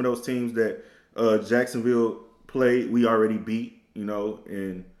similar. Some of those teams that Jacksonville played, we already beat,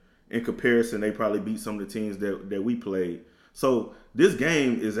 and in comparison, they probably beat some of the teams that we played. So this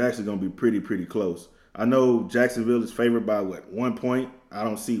game is actually going to be pretty close. I know Jacksonville is favored by, 1 point? I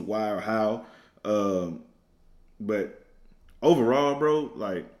don't see why or how. But overall,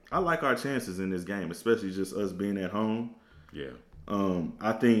 bro, I like our chances in this game, especially just us being at home. Yeah.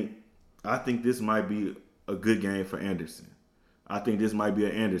 I think this might be a good game for Anderson. I think this might be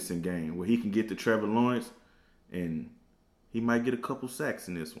an Anderson game where he can get to Trevor Lawrence, and he might get a couple sacks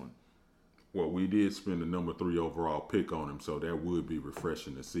in this one. Well, we did spend the number 3 overall pick on him, so that would be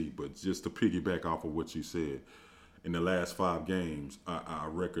refreshing to see. But just to piggyback off of what you said, in the last 5 games, our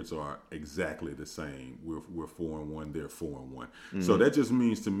records are exactly the same. We're 4-1, they're 4-1. Mm-hmm. So that just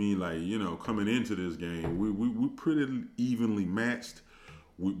means to me, coming into this game, we pretty evenly matched.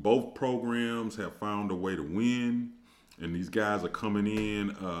 Both programs have found a way to win, and these guys are coming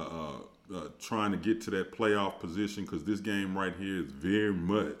in trying to get to that playoff position, because this game right here is very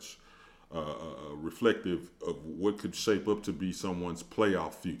much reflective of what could shape up to be someone's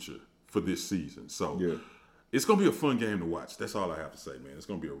playoff future for this season. So It's going to be a fun game to watch. That's all I have to say, man. It's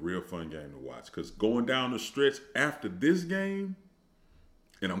going to be a real fun game to watch, because going down the stretch after this game,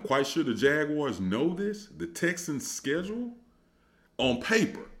 and I'm quite sure the Jaguars know this, the Texans' schedule, on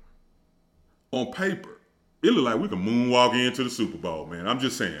paper, it look like we can moonwalk into the Super Bowl, man. I'm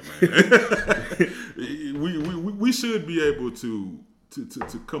just saying, man. we should be able to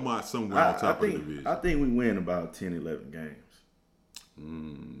come out somewhere on top of the division. I think we win about 10, 11 games.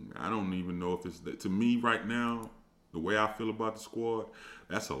 I don't even know if it's that. To me right now, the way I feel about the squad,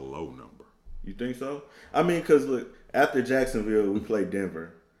 that's a low number. You think so? I mean, because look, after Jacksonville, we play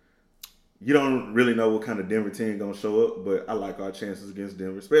Denver. You don't really know what kind of Denver team going to show up, but I like our chances against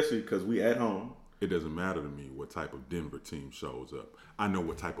Denver, especially because we at home. It doesn't matter to me what type of Denver team shows up. I know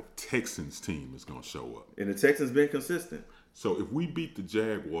what type of Texans team is going to show up. And the Texans been consistent. So if we beat the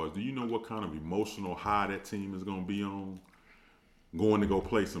Jaguars, do you know what kind of emotional high that team is going to be on? Going to go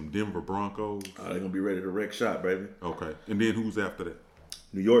play some Denver Broncos. They're going to be ready to wreck shop, baby. Okay. And then who's after that?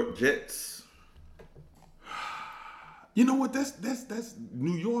 New York Jets. You know what? That's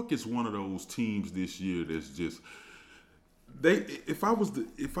New York is one of those teams this year that's just if I was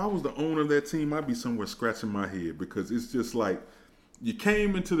the owner of that team, I'd be somewhere scratching my head, because it's just like you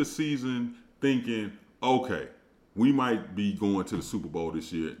came into the season thinking, okay, we might be going to the Super Bowl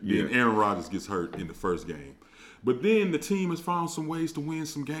this year. Yeah. Then Aaron Rodgers gets hurt in the first game. But then the team has found some ways to win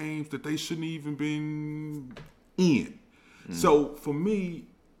some games that they shouldn't even been in. So for me,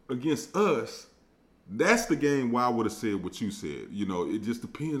 against us, that's the game where I would have said what you said. It just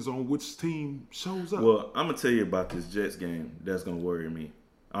depends on which team shows up. Well, I'm going to tell you about this Jets game that's going to worry me.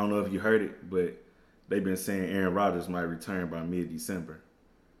 I don't know if you heard it, but they've been saying Aaron Rodgers might return by mid-December.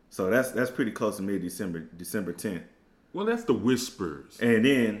 So that's pretty close to mid-December, December 10th. Well, that's the whispers and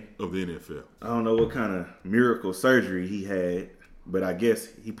then of the NFL. I don't know what kind of miracle surgery he had, but I guess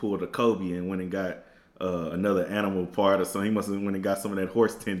he pulled a Kobe and went and got another animal part or something. He must have went and got some of that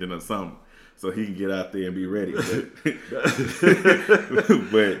horse tendon or something, so he can get out there and be ready.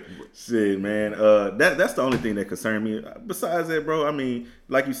 But shit, man, that's the only thing that concerned me. Besides that, bro, I mean,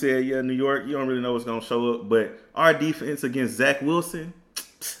 like you said, New York, you don't really know what's going to show up. But our defense against Zach Wilson,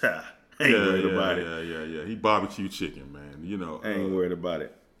 I ain't worried about it. Yeah. He barbecue chicken, man. I ain't worried about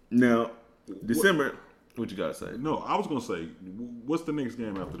it. Now, December, what you got to say? No, I was going to say, what's the next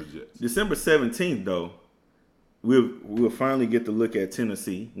game after the Jets? December 17th, though, we'll finally get to look at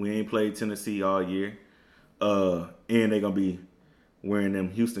Tennessee. We ain't played Tennessee all year, and they're gonna be wearing them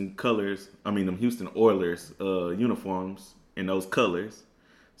Houston colors. I mean, them Houston Oilers uniforms in those colors.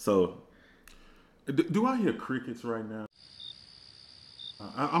 So, do I hear crickets right now?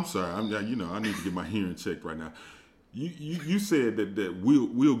 I'm sorry. I need to get my hearing checked right now. You said that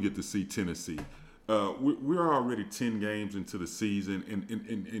we'll get to see Tennessee. We're already 10 games into the season,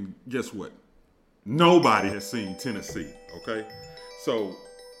 and guess what? Nobody has seen Tennessee. Okay, so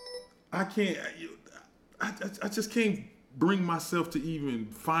I can't. I just can't bring myself to even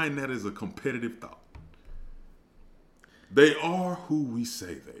find that as a competitive thought. They are who we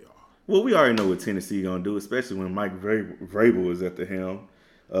say they are. Well, we already know what Tennessee gonna do, especially when Mike Vrabel is at the helm.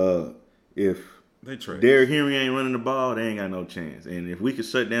 If They trade. Derrick Henry ain't running the ball, they ain't got no chance. And if we could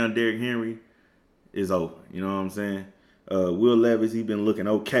shut down Derrick Henry, it's over. You know what I'm saying? Will Levis, he been looking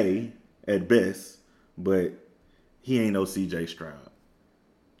okay at best, but he ain't no C.J. Stroud.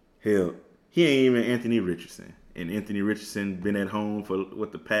 Hell, he ain't even Anthony Richardson. And Anthony Richardson been at home for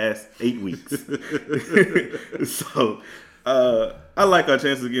the past 8 weeks. So I like our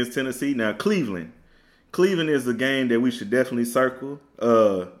chances against Tennessee. Now Cleveland is a game that we should definitely circle.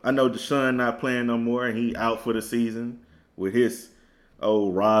 I know Deshaun not playing no more, and he out for the season with his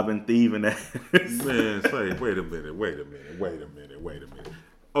old robbing, thieving ass. Man, say, wait a minute.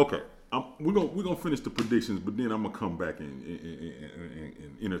 Okay, we're gonna finish the predictions, but then I'm gonna come back and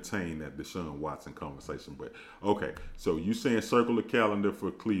entertain that Deshaun Watson conversation. But okay, so you saying circle the calendar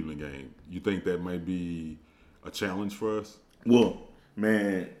for Cleveland game? You think that may be a challenge for us? Well,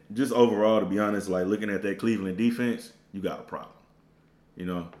 man, just overall, to be honest, like looking at that Cleveland defense, you got a problem. You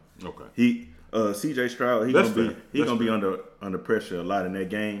know, Okay. C.J. Stroud, he's gonna be under pressure a lot in that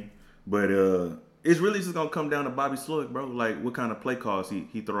game, but it's really just gonna come down to Bobby Sloyd, bro. Like what kind of play calls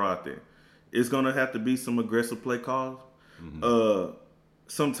he throw out there. It's gonna have to be some aggressive play calls. Mm-hmm.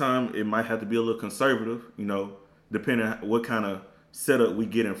 Sometimes it might have to be a little conservative, you know, depending on what kind of setup we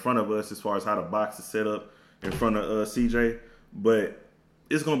get in front of us as far as how the box is set up in front of CJ. But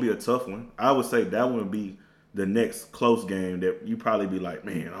it's gonna be a tough one. I would say that one would be the next close game that you probably be like,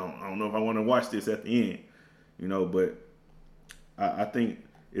 man, I don't know if I want to watch this at the end, you know. But I think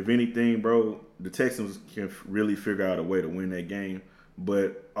if anything, bro, the Texans can really figure out a way to win that game.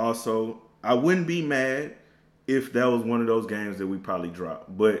 But also, I wouldn't be mad if that was one of those games that we probably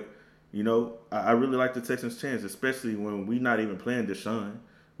dropped. But you know, I really like the Texans' chance, especially when we not even playing Deshaun,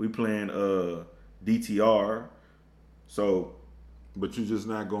 we playing DTR. So, but you're just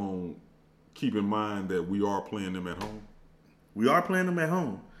not gonna keep in mind that we are playing them at home. We are playing them at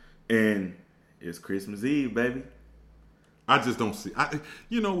home, and it's Christmas Eve, baby. I just don't see.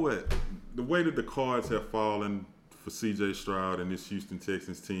 You know what? The way that the cards have fallen for C.J. Stroud and this Houston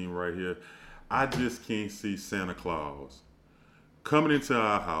Texans team right here, I just can't see Santa Claus coming into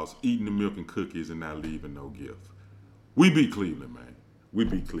our house, eating the milk and cookies, and not leaving no gift. We beat Cleveland, man. We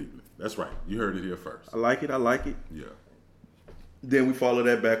beat Cleveland. That's right. You heard it here first. I like it. Yeah. Then we follow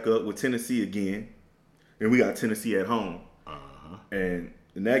that back up with Tennessee again, and we got Tennessee at home. And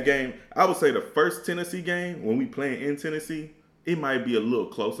in that game, I would say the first Tennessee game, when we playing in Tennessee, it might be a little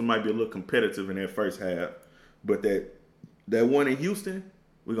close. It might be a little competitive in that first half. But that one in Houston,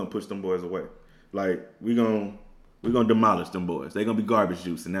 we're gonna push them boys away. Like we're gonna demolish them boys. They're gonna be garbage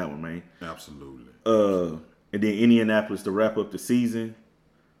juice in that one, man. Absolutely. And then Indianapolis to wrap up the season.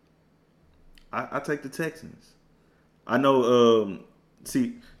 I take the Texans. I know.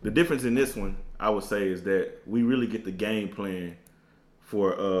 See, the difference in this one, I would say, is that we really get the game plan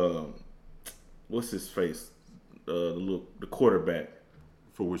for what's his face, the quarterback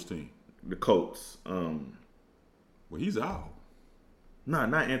For which team? the Colts. Well, he's out. Nah,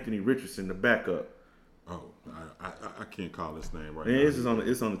 not Anthony Richardson, the backup. Oh, I can't call his name right Man, now.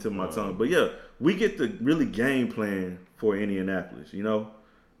 it's on the tip of my tongue. But yeah, we get the really game plan for Indianapolis. You know,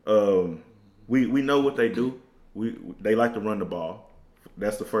 we know what they do. They like to run the ball.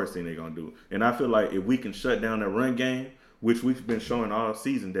 That's the first thing they're gonna do. And I feel like if we can shut down that run game, which we've been showing all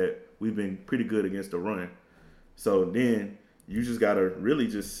season that we've been pretty good against the run. So then you just gotta really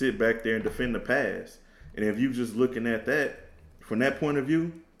just sit back there and defend the pass. And if you just looking at that from that point of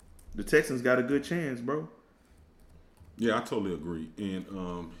view, the Texans got a good chance, bro. Yeah, I totally agree.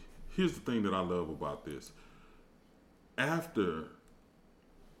 And here's the thing that I love about this. After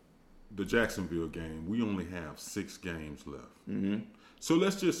the Jacksonville game, we only have 6 games left. Mm-hmm. So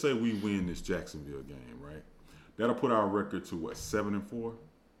let's just say we win this Jacksonville game, right? That'll put our record to what, 7-4?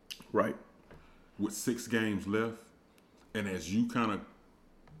 Right. With 6 games left. And as you kind of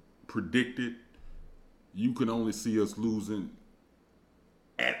predicted, you can only see us losing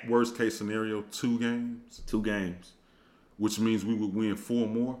at worst case scenario, 2 games. 2 games. Which means we would win 4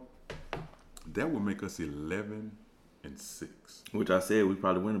 more. That would make us 11-6. Which I said we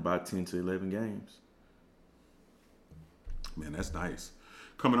probably win about 10 to 11 games. Man, that's nice.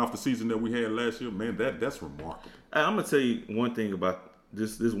 Coming off the season that we had last year, man, that's remarkable. I'm gonna tell you one thing about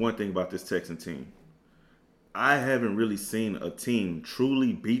this. This one thing about this Texan team. I haven't really seen a team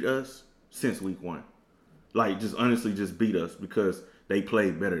truly beat us since week 1. Like, just honestly, just beat us because they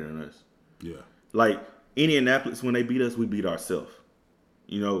played better than us. Yeah. Like Indianapolis, when they beat us, we beat ourselves.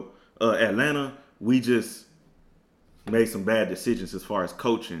 You know, Atlanta, we just made some bad decisions as far as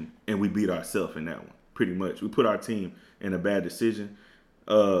coaching, and we beat ourselves in that one. Pretty much, we put our team in a bad decision.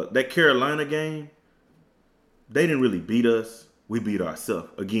 That Carolina game, they didn't really beat us. We beat ourselves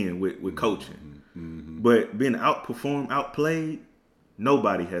again with coaching. Mm-hmm. But being outperformed, outplayed,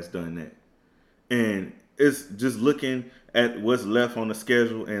 nobody has done that. And it's just looking at what's left on the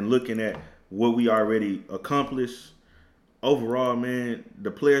schedule and looking at what we already accomplished. Overall, man,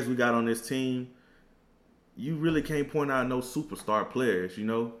 the players we got on this team, you really can't point out no superstar players, you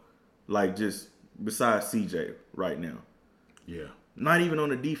know? Like, just besides CJ right now. Yeah. Not even on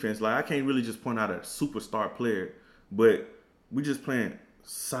the defense. Like, I can't really just point out a superstar player, but we just playing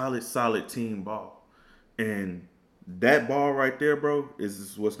solid team ball. And that ball right there, bro,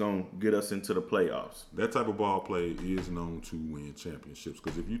 is what's going to get us into the playoffs. That type of ball play is known to win championships.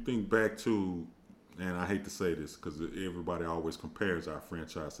 Because if you think back to, and I hate to say this because everybody always compares our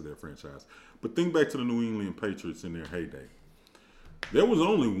franchise to their franchise, but think back to the New England Patriots in their heyday. There was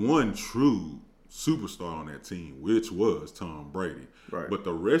only one true superstar on that team, which was Tom Brady. Right. But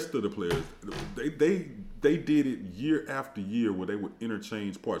the rest of the players, they did it year after year where they would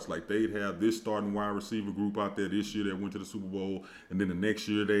interchange parts. Like they'd have this starting wide receiver group out there this year that went to the Super Bowl, and then the next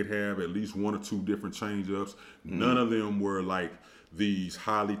year they'd have at least 1 or 2 different change-ups. None of them were like these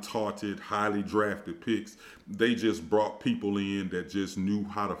highly touted, highly drafted picks. They just brought people in that just knew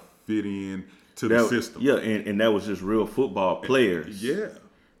how to fit in to the system. Yeah, and that was just real football players.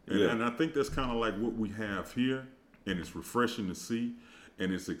 And I think that's kind of like what we have here, and it's refreshing to see,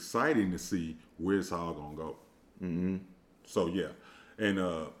 and it's exciting to see where it's all going to go. Mm-hmm. So, yeah. And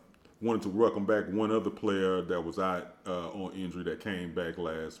wanted to welcome back one other player that was out on injury that came back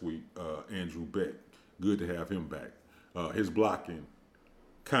last week, Andrew Beck. Good to have him back. His blocking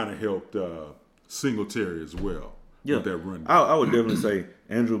kind of helped Singletary as well. Yeah, with that run. I would definitely say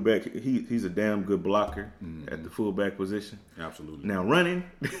Andrew Beck. He's a damn good blocker at the fullback position. Absolutely. Now running,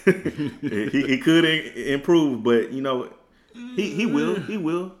 he could improve, but you know he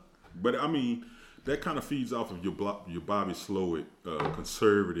will. But I mean, that kind of feeds off of your Bobby Slowik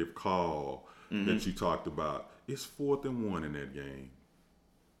conservative call that you talked about. It's 4th and 1 in that game.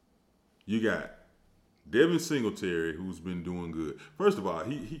 You got Devin Singletary, who's been doing good. First of all,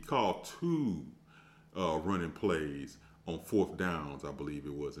 he called 2 running plays on 4th downs, I believe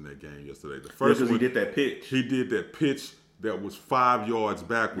it was, in that game yesterday. The first one, he did that pitch. He did that pitch that was 5 yards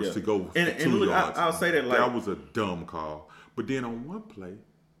backwards to go for 2 look, yards. I'll say that that was a dumb call. But then on one play,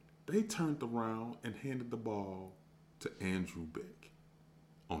 they turned around and handed the ball to Andrew Beck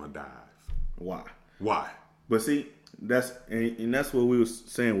on a dive. Why? But see, that's what we was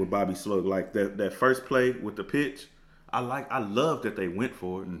saying with Bobby Slug. Like that first play with the pitch, I love that they went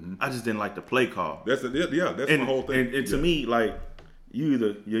for it. Mm-hmm. I just didn't like the play call. That's my whole thing. And to me, like you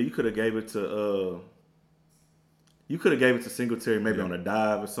could have gave it to Singletary maybe on a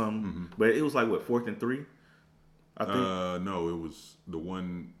dive or something. But it was like what, 4th and 3? I think. No, it was the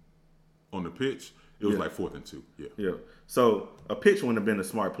one on the pitch. It was like 4th and 2. Yeah. So a pitch wouldn't have been a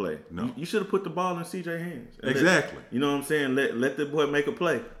smart play. No. You should have put the ball in CJ hands. Exactly. You know what I'm saying? Let the boy make a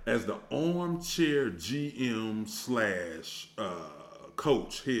play. As the armchair GM /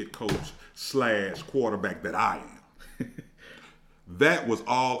 head coach / quarterback that I am, that was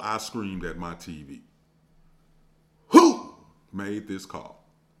all I screamed at my TV. Who made this call?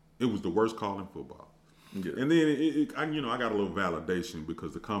 It was the worst call in football. Yeah. And then I got a little validation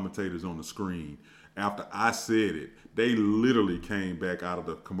because the commentators on the screen, after I said it, they literally came back out of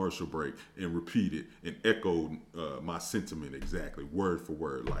the commercial break and repeated and echoed my sentiment exactly, word for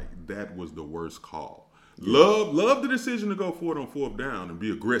word. Like, that was the worst call. Yeah. Love the decision to go for it on 4th down and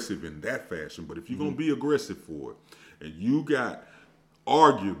be aggressive in that fashion. But if you're going to be aggressive for it, and you got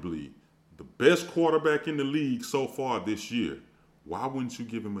arguably the best quarterback in the league so far this year, why wouldn't you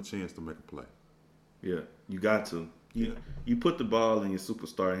give him a chance to make a play? Yeah, you got to. You put the ball in your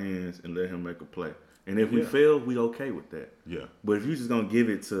superstar hands and let him make a play. And if we fail, we okay with that. Yeah. But if you're just going to give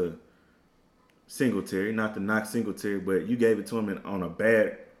it to Singletary, not to knock Singletary, but you gave it to him on a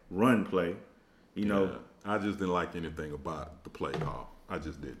bad run play, you know. I just didn't like anything about the play call. I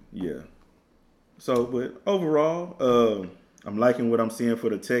just didn't. Yeah. So, but overall, I'm liking what I'm seeing for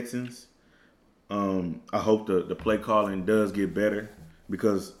the Texans. I hope the play calling does get better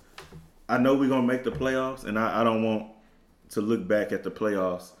because I know we're going to make the playoffs, and I don't want to look back at the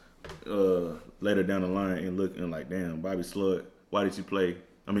playoffs later down the line and look and like, damn, Bobby Sloyd, why did you play?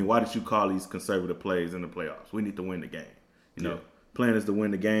 I mean, why did you call these conservative plays in the playoffs? We need to win the game. You know, plan is to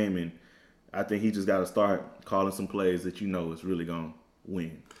win the game, and I think he just got to start calling some plays that you know is really going to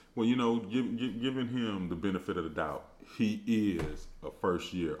win. Well, you know, giving him the benefit of the doubt, he is a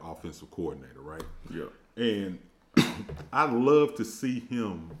first-year offensive coordinator, right? Yeah. And I'd love to see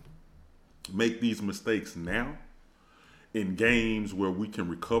him make these mistakes now in games where we can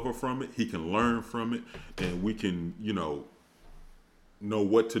recover from it, he can learn from it, and we can, know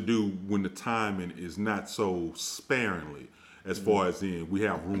what to do when the timing is not so sparingly as far as in we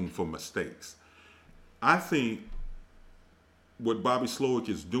have room for mistakes. I think what Bobby Slowick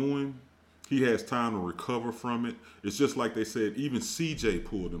is doing, he has time to recover from it. It's just like they said, even CJ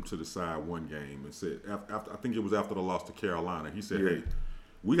pulled him to the side one game and said, after, I think it was after the loss to Carolina, he said, hey,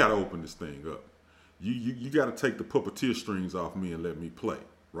 we got to open this thing up. You got to take the puppeteer strings off me and let me play,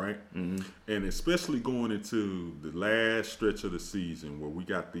 right? Mm-hmm. And especially going into the last stretch of the season where we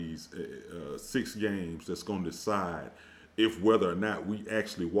got these 6 games that's going to decide if whether or not we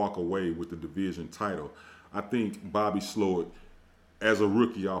actually walk away with the division title. I think Bobby Slowick, as a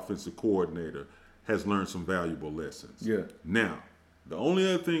rookie offensive coordinator, has learned some valuable lessons. Yeah. Now, the only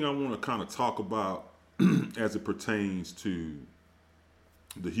other thing I want to kind of talk about as it pertains to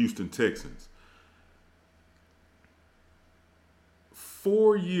the Houston Texans,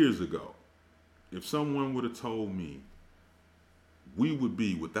 4 years ago, if someone would have told me we would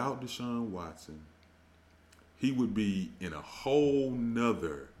be without Deshaun Watson, he would be in a whole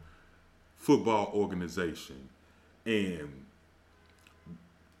nother football organization, and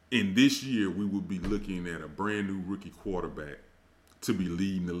in this year we would be looking at a brand new rookie quarterback to be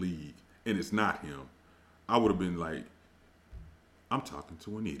leading the league, and it's not him, I would have been like, I'm talking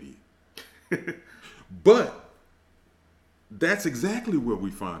to an idiot. But that's exactly where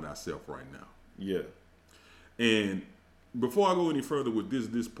we find ourselves right now. Yeah. And before I go any further with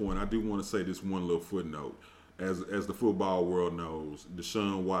this point, I do want to say this one little footnote. As the football world knows,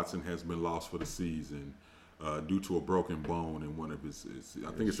 Deshaun Watson has been lost for the season due to a broken bone in one of his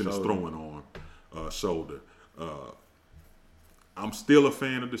I think it's in his throwing arm, shoulder. I'm still a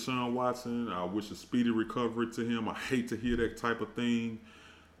fan of Deshaun Watson. I wish a speedy recovery to him. I hate to hear that type of thing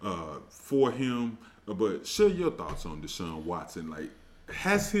for him. But share your thoughts on Deshaun Watson. Like,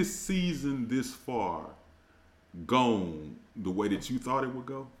 has his season this far gone the way that you thought it would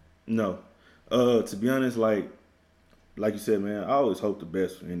go? No. To be honest, like you said, man, I always hope the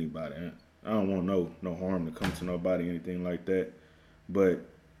best for anybody. I don't want no harm to come to nobody, anything like that. But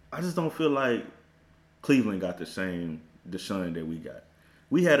I just don't feel like Cleveland got the same Deshaun that we got.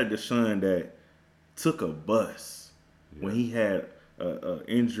 We had a Deshaun that took a bus when he had a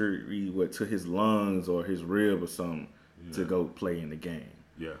injury to his lungs or his rib or something to go play in the game.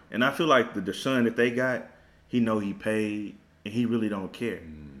 Yeah. And I feel like the Deshaun that they got, he know he paid and he really don't care.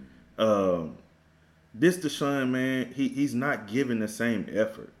 This Deshaun, man, he's not giving the same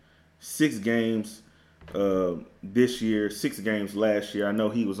effort. 6 games this year, 6 games last year. I know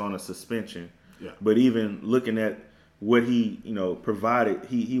he was on a suspension. Yeah. But even looking at what he, provided,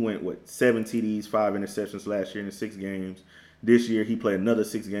 he went 7 TDs, 5 interceptions last year in the 6 games. This year he played another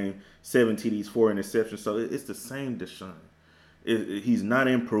 6 games, 7 TDs, 4 interceptions. So it's the same Deshaun. He's not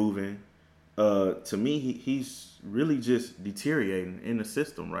improving. To me, he's really just deteriorating in the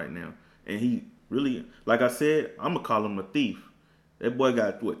system right now. And he really, like I said, I'm going to call him a thief. That boy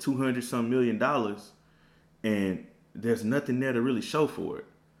got, $200-some million, and there's nothing there to really show for it.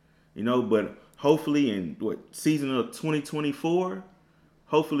 But hopefully in, season of 2024,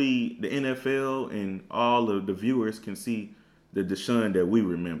 hopefully the NFL and all of the viewers can see the Deshaun that we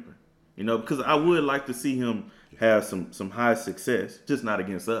remember. Because I would like to see him have some high success, just not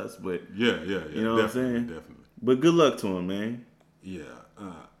against us, but yeah. You know what I'm saying? Definitely. But good luck to him, man. Yeah,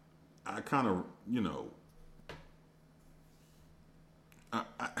 I kind of,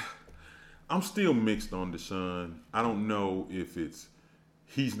 I'm still mixed on Deshaun. I don't know if it's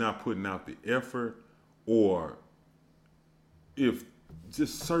he's not putting out the effort or if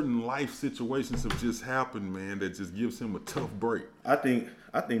just certain life situations have just happened, man, that just gives him a tough break. I think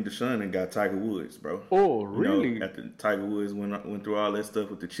Deshaun ain't got Tiger Woods, bro. Oh, really? After Tiger Woods went through all that stuff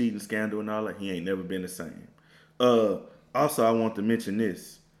with the cheating scandal and all that, he ain't never been the same. Also, I want to mention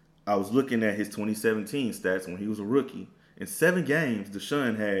this. I was looking at his 2017 stats when he was a rookie. In 7 games,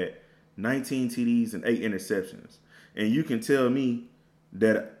 Deshaun had 19 TDs and 8 interceptions. And you can tell me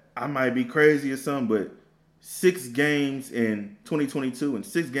that I might be crazy or something, but 6 games in 2022 and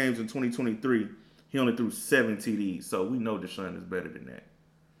 6 games in 2023, he only threw 7 TDs. So we know Deshaun is better than that.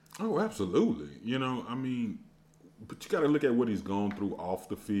 Oh, absolutely. But you got to look at what he's gone through off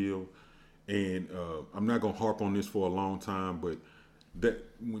the field. And I'm not going to harp on this for a long time, but that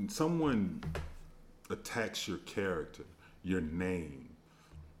when someone attacks your character, your name,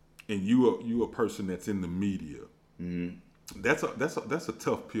 and you a person that's in the media, that's a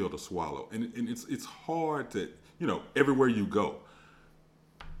tough pill to swallow, and it's hard to everywhere you go,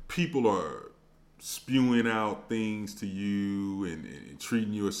 people are spewing out things to you and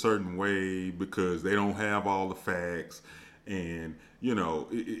treating you a certain way because they don't have all the facts, and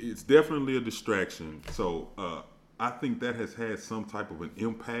it's definitely a distraction. So I think that has had some type of an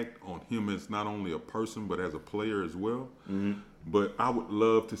impact on him as not only a person but as a player as well. But I would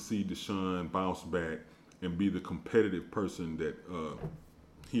love to see Deshaun bounce back and be the competitive person that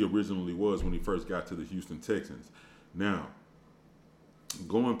he originally was when he first got to the Houston Texans. Now,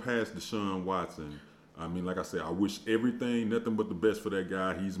 going past Deshaun Watson, I mean, like I said, I wish nothing but the best for that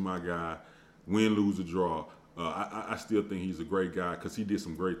guy. He's my guy. Win, lose, or draw. I still think he's a great guy because he did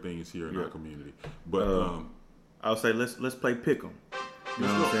some great things here in our community. But I'll say let's play pick'em. You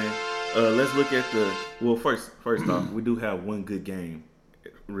know what I'm saying? Let's look at first off, we do have one good game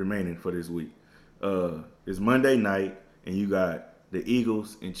remaining for this week. It's Monday night, and you got the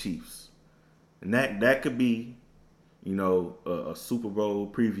Eagles and Chiefs, and that could be, a Super Bowl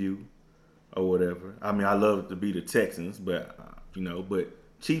preview or whatever. I mean, I love it to be the Texans, but but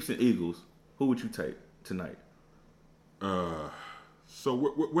Chiefs and Eagles, who would you take tonight? So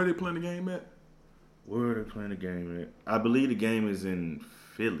where they playing the game at? Where are they playing the game at? I believe the game is in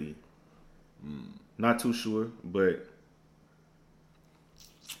Philly. Not too sure, but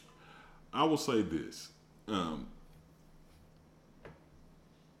I will say this. The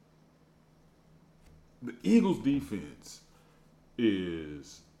Eagles' defense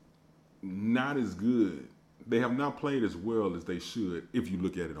is not as good. They have not played as well as they should if you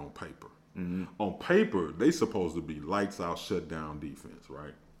look at it on paper. On paper, they supposed to be lights out, shut down defense,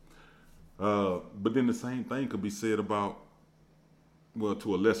 right? But then the same thing could be said about, well,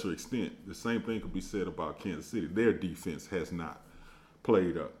 to a lesser extent, the same thing could be said about Kansas City. Their defense has not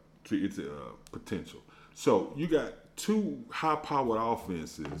played up to its potential. So you got two high-powered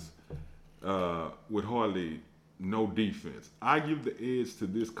offenses with hardly no defense. I give the edge to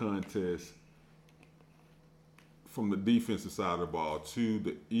this contest from the defensive side of the ball to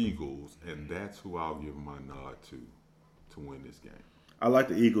the Eagles, and that's who I'll give my nod to win this game. I like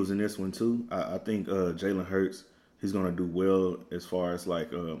the Eagles in this one too. I think Jalen Hurts, he's going to do well as far as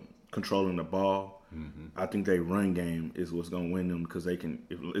controlling the ball. I think their run game is what's going to win them because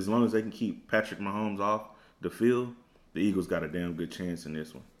as long as they can keep Patrick Mahomes off the field, the Eagles got a damn good chance in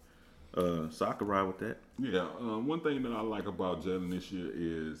this one. So I could ride with that. Yeah, one thing that I like about Jalen this year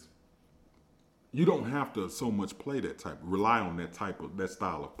is you don't have to so much rely on that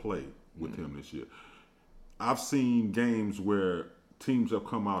style of play with him this year. I've seen games where teams have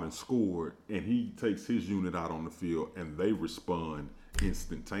come out and scored, and he takes his unit out on the field, and they respond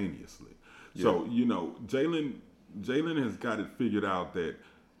instantaneously. Yeah. So, Jalen has got it figured out that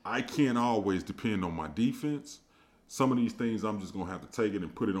I can't always depend on my defense. Some of these things I'm just going to have to take it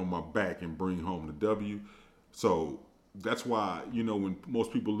and put it on my back and bring home the W. So that's why, when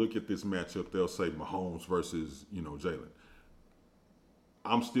most people look at this matchup, they'll say Mahomes versus, Jalen.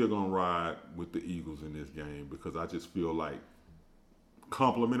 I'm still going to ride with the Eagles in this game because I just feel like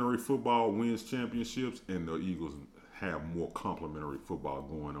complementary football wins championships, and the Eagles have more complementary football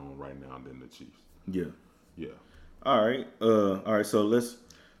going on right now than the Chiefs. Yeah. All right. So let's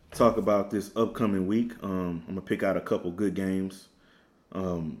talk about this upcoming week. I'm gonna pick out a couple good games.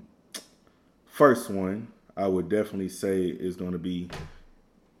 First one, I would definitely say is going to be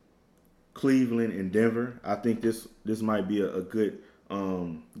Cleveland and Denver. I think this might be a good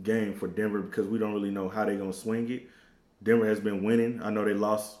game for Denver because we don't really know how they're gonna swing it. Denver has been winning. I know they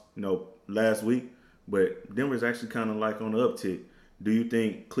lost, last week, but Denver's actually kind of on the uptick. Do you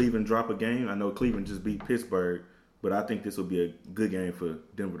think Cleveland drop a game? I know Cleveland just beat Pittsburgh, but I think this will be a good game for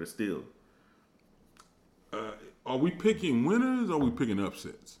Denver to steal. Are we picking winners or are we picking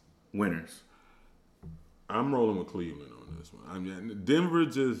upsets? Winners. I'm rolling with Cleveland on this one. I mean, Denver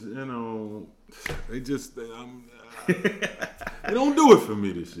just, they don't do it for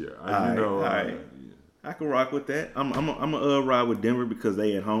me this year. All right. I can rock with that. I'm gonna ride with Denver because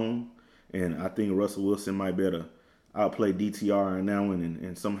they at home, and I think Russell Wilson might better outplay DTR in that one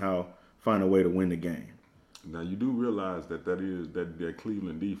and somehow find a way to win the game. Now you do realize that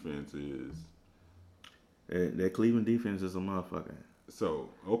Cleveland defense is that Cleveland defense is a motherfucker. So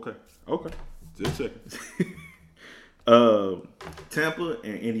okay, just checking. Tampa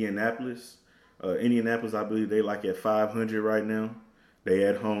and Indianapolis. Indianapolis, I believe they like at 500 right now. They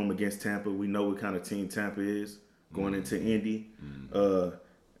at home against Tampa. We know what kind of team Tampa is going into Indy.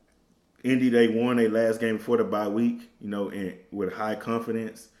 Indy, they won their last game before the bye week, and with high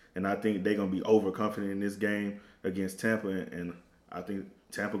confidence. And I think they're going to be overconfident in this game against Tampa. And I think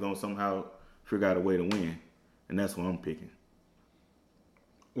Tampa going to somehow figure out a way to win. And that's what I'm picking.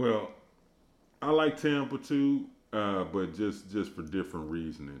 Well, I like Tampa too, but just for different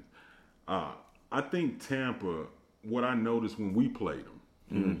reasoning. I think Tampa, what I noticed when we played them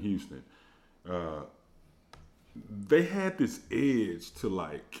here in Houston, they had this edge to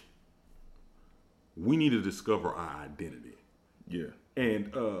like, we need to discover our identity. Yeah.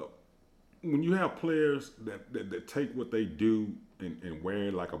 And when you have players that take what they do and wear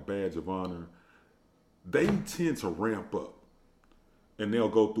it like a badge of honor, they tend to ramp up. And they'll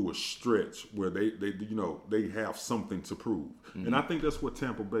go through a stretch where they have something to prove. Mm-hmm. And I think that's what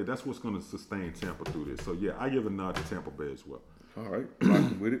Tampa Bay, that's what's going to sustain Tampa through this. So, yeah, I give a nod to Tampa Bay as well. All right,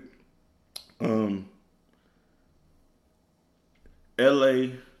 rocking with it.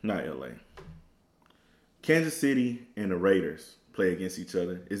 Not LA. Kansas City and the Raiders play against each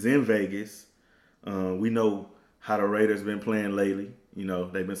other. It's in Vegas. We know how the Raiders been playing lately.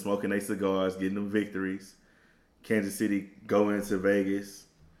 They've been smoking their cigars, getting them victories. Kansas City go into Vegas,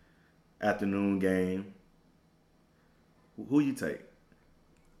 afternoon game. Who you take?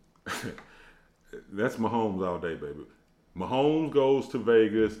 That's Mahomes all day, baby. Mahomes goes to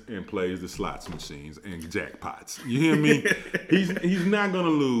Vegas and plays the slots machines and jackpots. You hear me? He's not going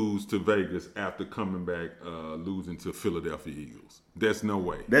to lose to Vegas after coming back losing to Philadelphia Eagles. There's no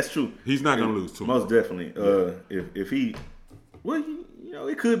way. That's true. He's not going to lose to most them. Definitely. If he, well,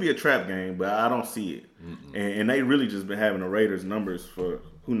 it could be a trap game, but I don't see it. And they really just been having the Raiders numbers for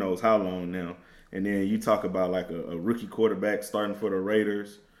who knows how long now. And then you talk about like a rookie quarterback starting for the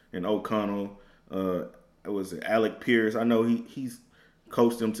Raiders and O'Connell. It was Alec Pierce. I know he's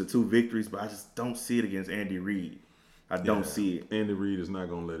coached them to 2 victories, but I just don't see it against Andy Reid. I don't see it. Andy Reid is not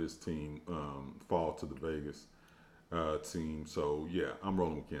going to let his team fall to the Vegas team. So, yeah, I'm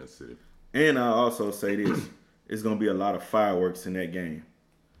rolling with Kansas City. And I'll also say this. It's going to be a lot of fireworks in that game.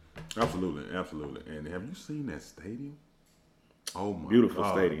 Absolutely. And have you seen that stadium? Oh my Beautiful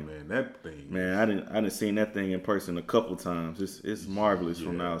God, stadium, man! That thing, man. I didn't seen that thing in person a couple times. It's marvelous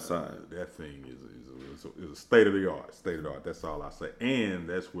from the outside. That thing is a state of the art. That's all I say. And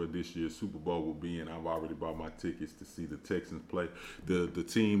that's where this year's Super Bowl will be. And I've already bought my tickets to see the Texans play. The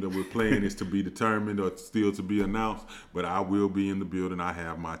team that we're playing is to be determined or still to be announced. But I will be in the building. I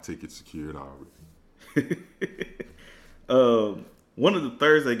have my tickets secured already. One of the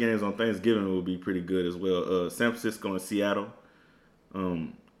Thursday games on Thanksgiving will be pretty good as well. San Francisco and Seattle.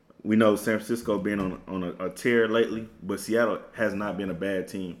 We know San Francisco been on a tear lately, but Seattle has not been a bad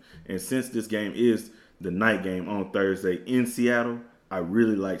team. And since this game is the night game on Thursday in Seattle, I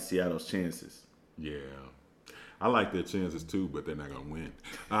really like Seattle's chances. Yeah. I like their chances too, but they're not going to win.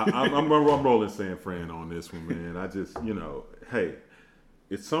 I'm rolling San Fran on this one, man. I just, hey,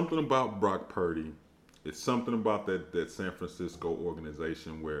 it's something about Brock Purdy. It's something about that San Francisco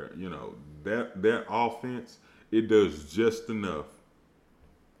organization where, their offense, it does just enough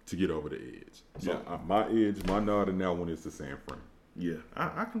to get over the edge. So my nod in that one is to San Fran. Yeah,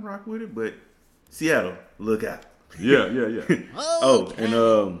 I can rock with it, but Seattle, look out. Yeah.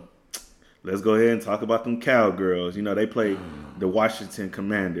 And let's go ahead and talk about them Cowgirls. They play the Washington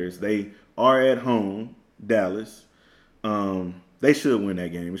Commanders. They are at home, Dallas. They should win that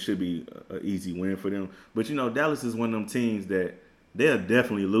game. It should be an easy win for them. But, Dallas is one of them teams that they'll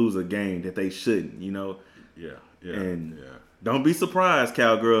definitely lose a game that they shouldn't, Yeah. Don't be surprised,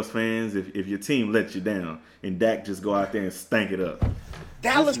 Cowgirls fans, if your team lets you down and Dak just go out there and stank it up.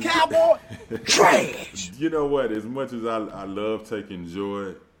 Dallas Cowboy, trash. You know what? As much as I love taking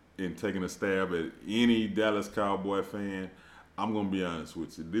joy in taking a stab at any Dallas Cowboy fan, I'm going to be honest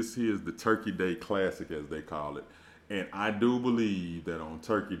with you. This here is the Turkey Day Classic, as they call it. And I do believe that on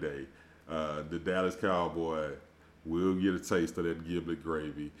Turkey Day, the Dallas Cowboy will get a taste of that giblet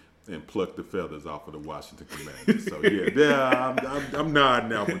gravy and pluck the feathers off of the Washington Commanders. So, I'm nodding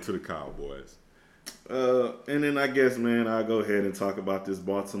that one to the Cowboys. And then I guess, man, I'll go ahead and talk about this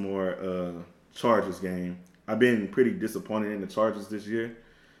Baltimore Chargers game. I've been pretty disappointed in the Chargers this year.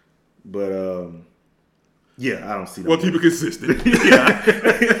 But, I don't see that. Well, keep it consistent.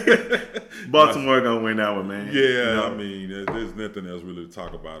 Baltimore going to win that one, man. Yeah, I mean, there's nothing else really to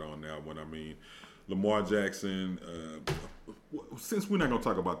talk about on that one. I mean, Lamar Jackson, since we're not going to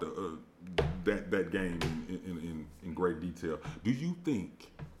talk about that game in in great detail. Do you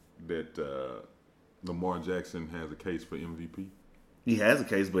think that Lamar Jackson has a case for MVP? He has a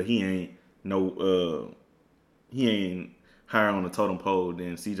case, but he ain't higher on the totem pole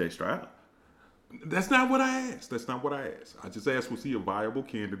than C.J. Stroud. That's not what I asked. I just asked, was he a viable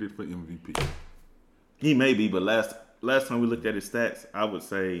candidate for MVP? He may be, but last time we looked at his stats, I would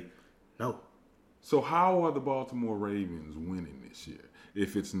say no. So how are the Baltimore Ravens winning this year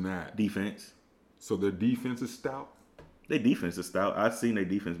if it's not Defense. So their defense is stout? Their defense is stout. I've seen their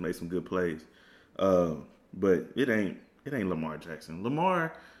defense make some good plays. But it ain't Lamar Jackson.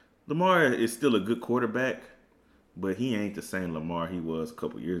 Lamar is still a good quarterback, but he ain't the same Lamar he was a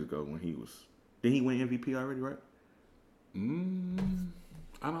couple years ago when he was. Did he win MVP already, right?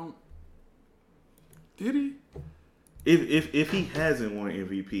 I don't. Did he? If he hasn't won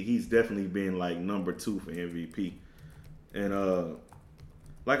MVP, he's definitely been like number 2 for MVP. And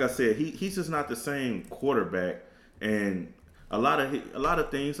like I said, he's just not the same quarterback. And a lot of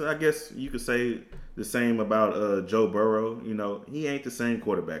things, I guess you could say the same about Joe Burrow. You know, he ain't the same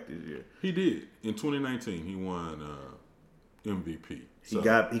quarterback this year. He did. In 2019, he won MVP. So.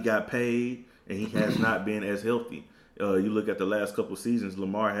 He got paid, and he has not been as healthy. You look at the last couple seasons,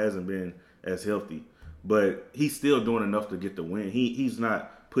 Lamar hasn't been as healthy. But he's still doing enough to get the win. He's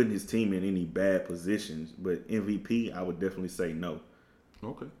not putting his team in any bad positions. But MVP, I would definitely say no.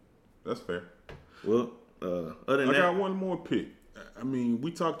 Okay. That's fair. Well, other than that, I got one more pick. I mean, we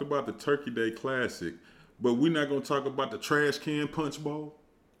talked about the Turkey Day Classic, but we're not going to talk about the Trash Can Punch Bowl.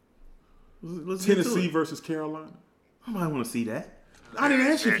 let's Tennessee versus Carolina. I might want to see that. I didn't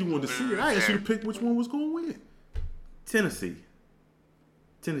ask you if you wanted to see it. I asked you to pick which one was going to win. Tennessee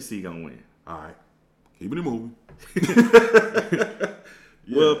going to win. All right. Keeping it moving.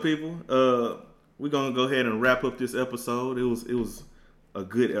 Well, people, we're gonna go ahead and wrap up this episode. It was a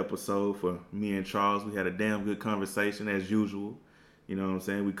good episode for me and Charles. We had a damn good conversation as usual. You know what I'm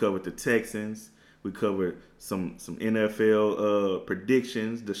saying? We covered the Texans. We covered some NFL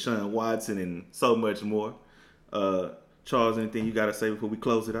predictions, Deshaun Watson, and so much more. Charles, anything you got to say before we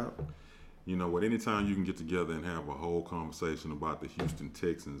close it out? You know what? Anytime you can get together and have a whole conversation about the Houston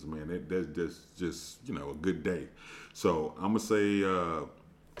Texans, man, that's just a good day. So I'm gonna say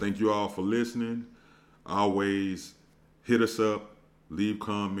thank you all for listening. Always hit us up, leave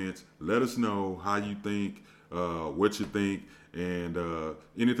comments, let us know how you think, what you think, and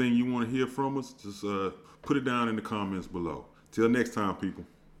anything you want to hear from us. Just put it down in the comments below. Till next time, people.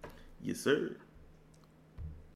 Yes, sir.